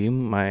give you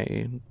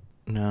my...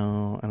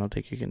 No, I don't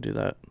think you can do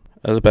that.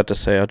 I was about to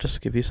say, I'll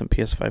just give you some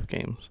PS5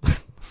 games.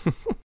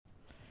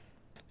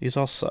 These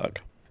all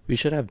suck. We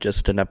should have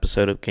just an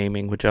episode of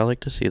gaming. Would y'all like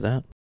to see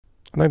that?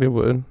 I think they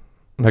would.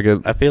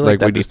 I feel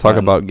like we just talk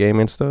about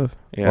gaming stuff.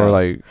 Yeah. Or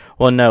like...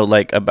 Well, no,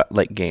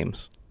 about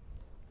games.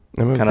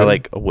 I mean, kind of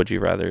like a Would You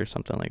Rather or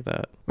something like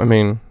that. I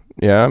mean,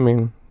 yeah, I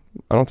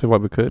don't see why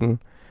we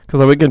couldn't.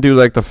 Because we can do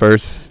like the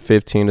first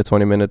 15 to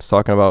 20 minutes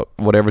talking about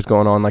whatever's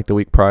going on like the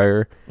week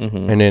prior.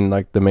 And then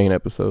like the main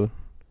episode.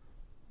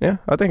 Yeah,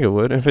 I think it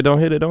would. If it don't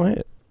hit, it don't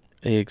hit.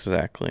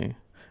 Exactly.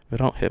 If it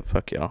don't hit,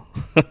 fuck y'all.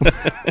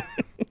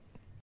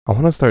 I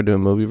want to start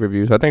doing movie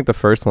reviews. I think the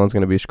first one's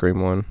going to be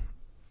Scream 1.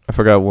 I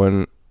forgot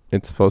when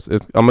it's supposed to.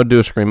 I'm going to do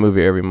a Scream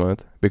movie every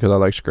month because I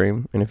like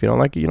Scream. And if you don't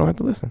like it, you don't have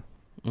to listen.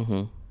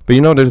 But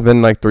there's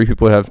been like 3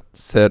 people that have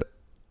said,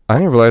 I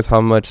didn't realize how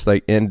much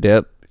like in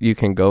depth you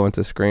can go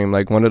into Scream.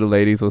 Like one of the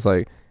ladies was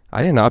like,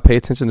 I did not pay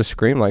attention to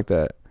Scream like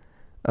that.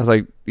 I was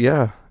like,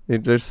 yeah.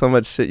 There's so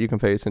much shit you can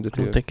pay attention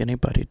to. I don't think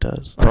anybody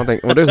does. I don't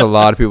think... Well, there's a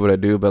lot of people that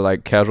do, but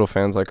like casual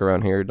fans like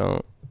around here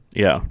don't.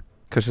 Yeah.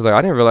 Because she's like,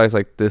 I didn't realize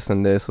like this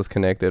and this was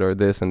connected or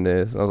this and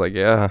this. I was like,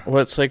 yeah.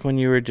 Well, it's like when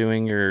you were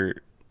doing your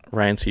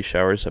Ryan C.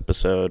 Showers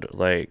episode,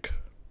 like,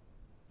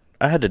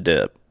 I had to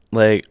dip.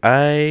 Like,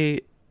 I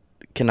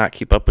cannot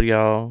keep up with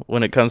y'all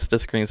when it comes to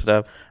screen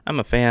stuff. I'm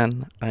a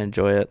fan. I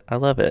enjoy it. I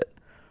love it.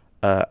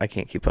 I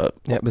can't keep up.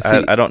 Yeah, but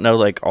see, I don't know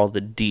like all the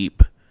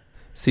deep...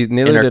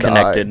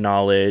 interconnected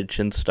knowledge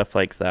and stuff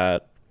like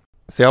that.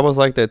 See, I was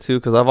like that too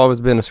because I've always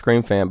been a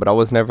Scream fan, but I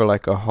was never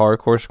like a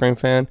hardcore Scream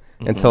fan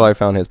until I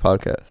found his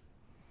podcast.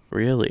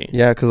 Really?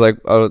 Yeah, because like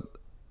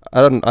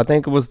I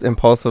think it was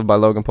Impulsive by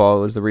Logan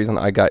Paul was the reason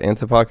I got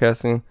into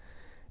podcasting.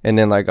 And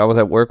then like I was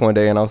at work one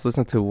day and I was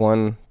listening to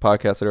one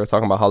podcast that they were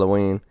talking about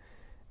Halloween,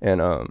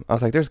 and I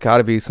was like, there's got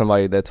to be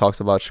somebody that talks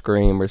about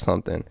Scream or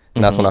something.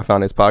 And that's when I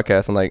found his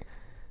podcast, and like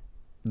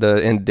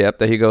the in-depth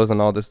that he goes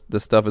and all this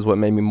stuff is what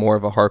made me more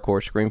of a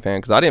hardcore Scream fan,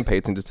 because I didn't pay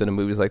attention to the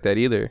movies like that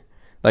either.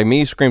 Like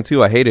me, Scream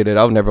 2, I hated it.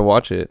 I would never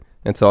watch it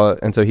until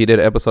he did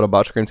an episode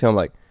about Scream 2. I'm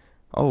like,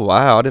 oh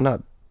wow, I did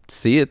not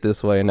see it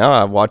this way. Now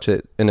I watch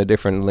it in a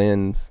different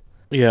lens.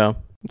 Yeah.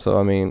 So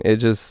I mean, it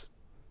just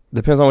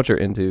depends on what you're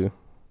into.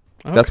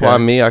 Okay. That's why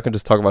I can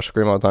just talk about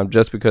Scream all the time,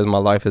 just because my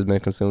life has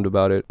been consumed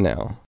about it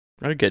now.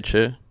 I get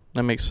you.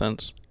 That makes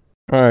sense.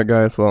 All right,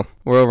 guys. Well,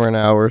 we're over an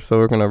hour, so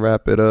we're gonna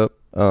wrap it up.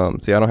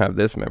 See, I don't have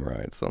this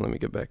memorized, so let me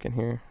get back in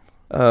here.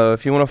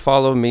 If you want to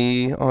follow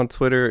me on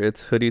Twitter,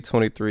 it's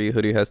Hoodie23.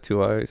 Hoodie has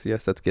 2 eyes.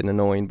 Yes, that's getting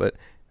annoying, but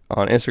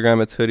on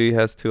Instagram, it's Hoodie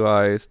has 2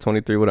 eyes,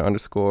 23 with an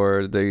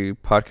underscore. The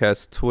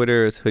podcast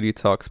Twitter is Hoodie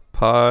Talks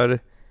Pod.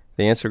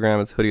 The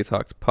Instagram is Hoodie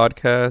Talks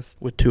Podcast.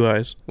 With 2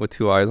 eyes. With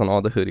 2 eyes on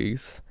all the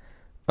hoodies.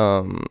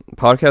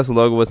 Podcast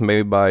logo was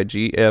made by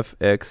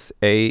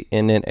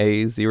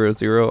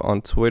GFXANNA00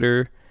 on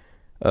Twitter.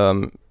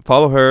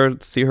 Follow her,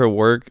 see her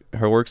work.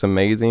 Her work's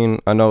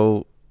amazing. I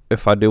know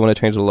if I do want to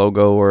change the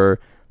logo or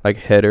like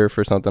header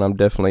for something, I'm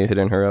definitely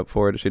hitting her up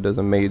for it. She does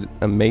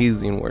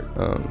amazing work.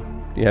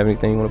 Do you have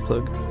anything you want to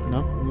plug? No,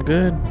 I'm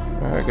good.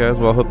 All right, guys.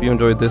 Well, I hope you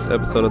enjoyed this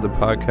episode of the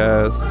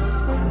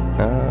podcast.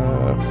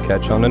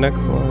 Catch you on the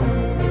next one.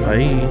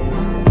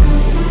 Bye.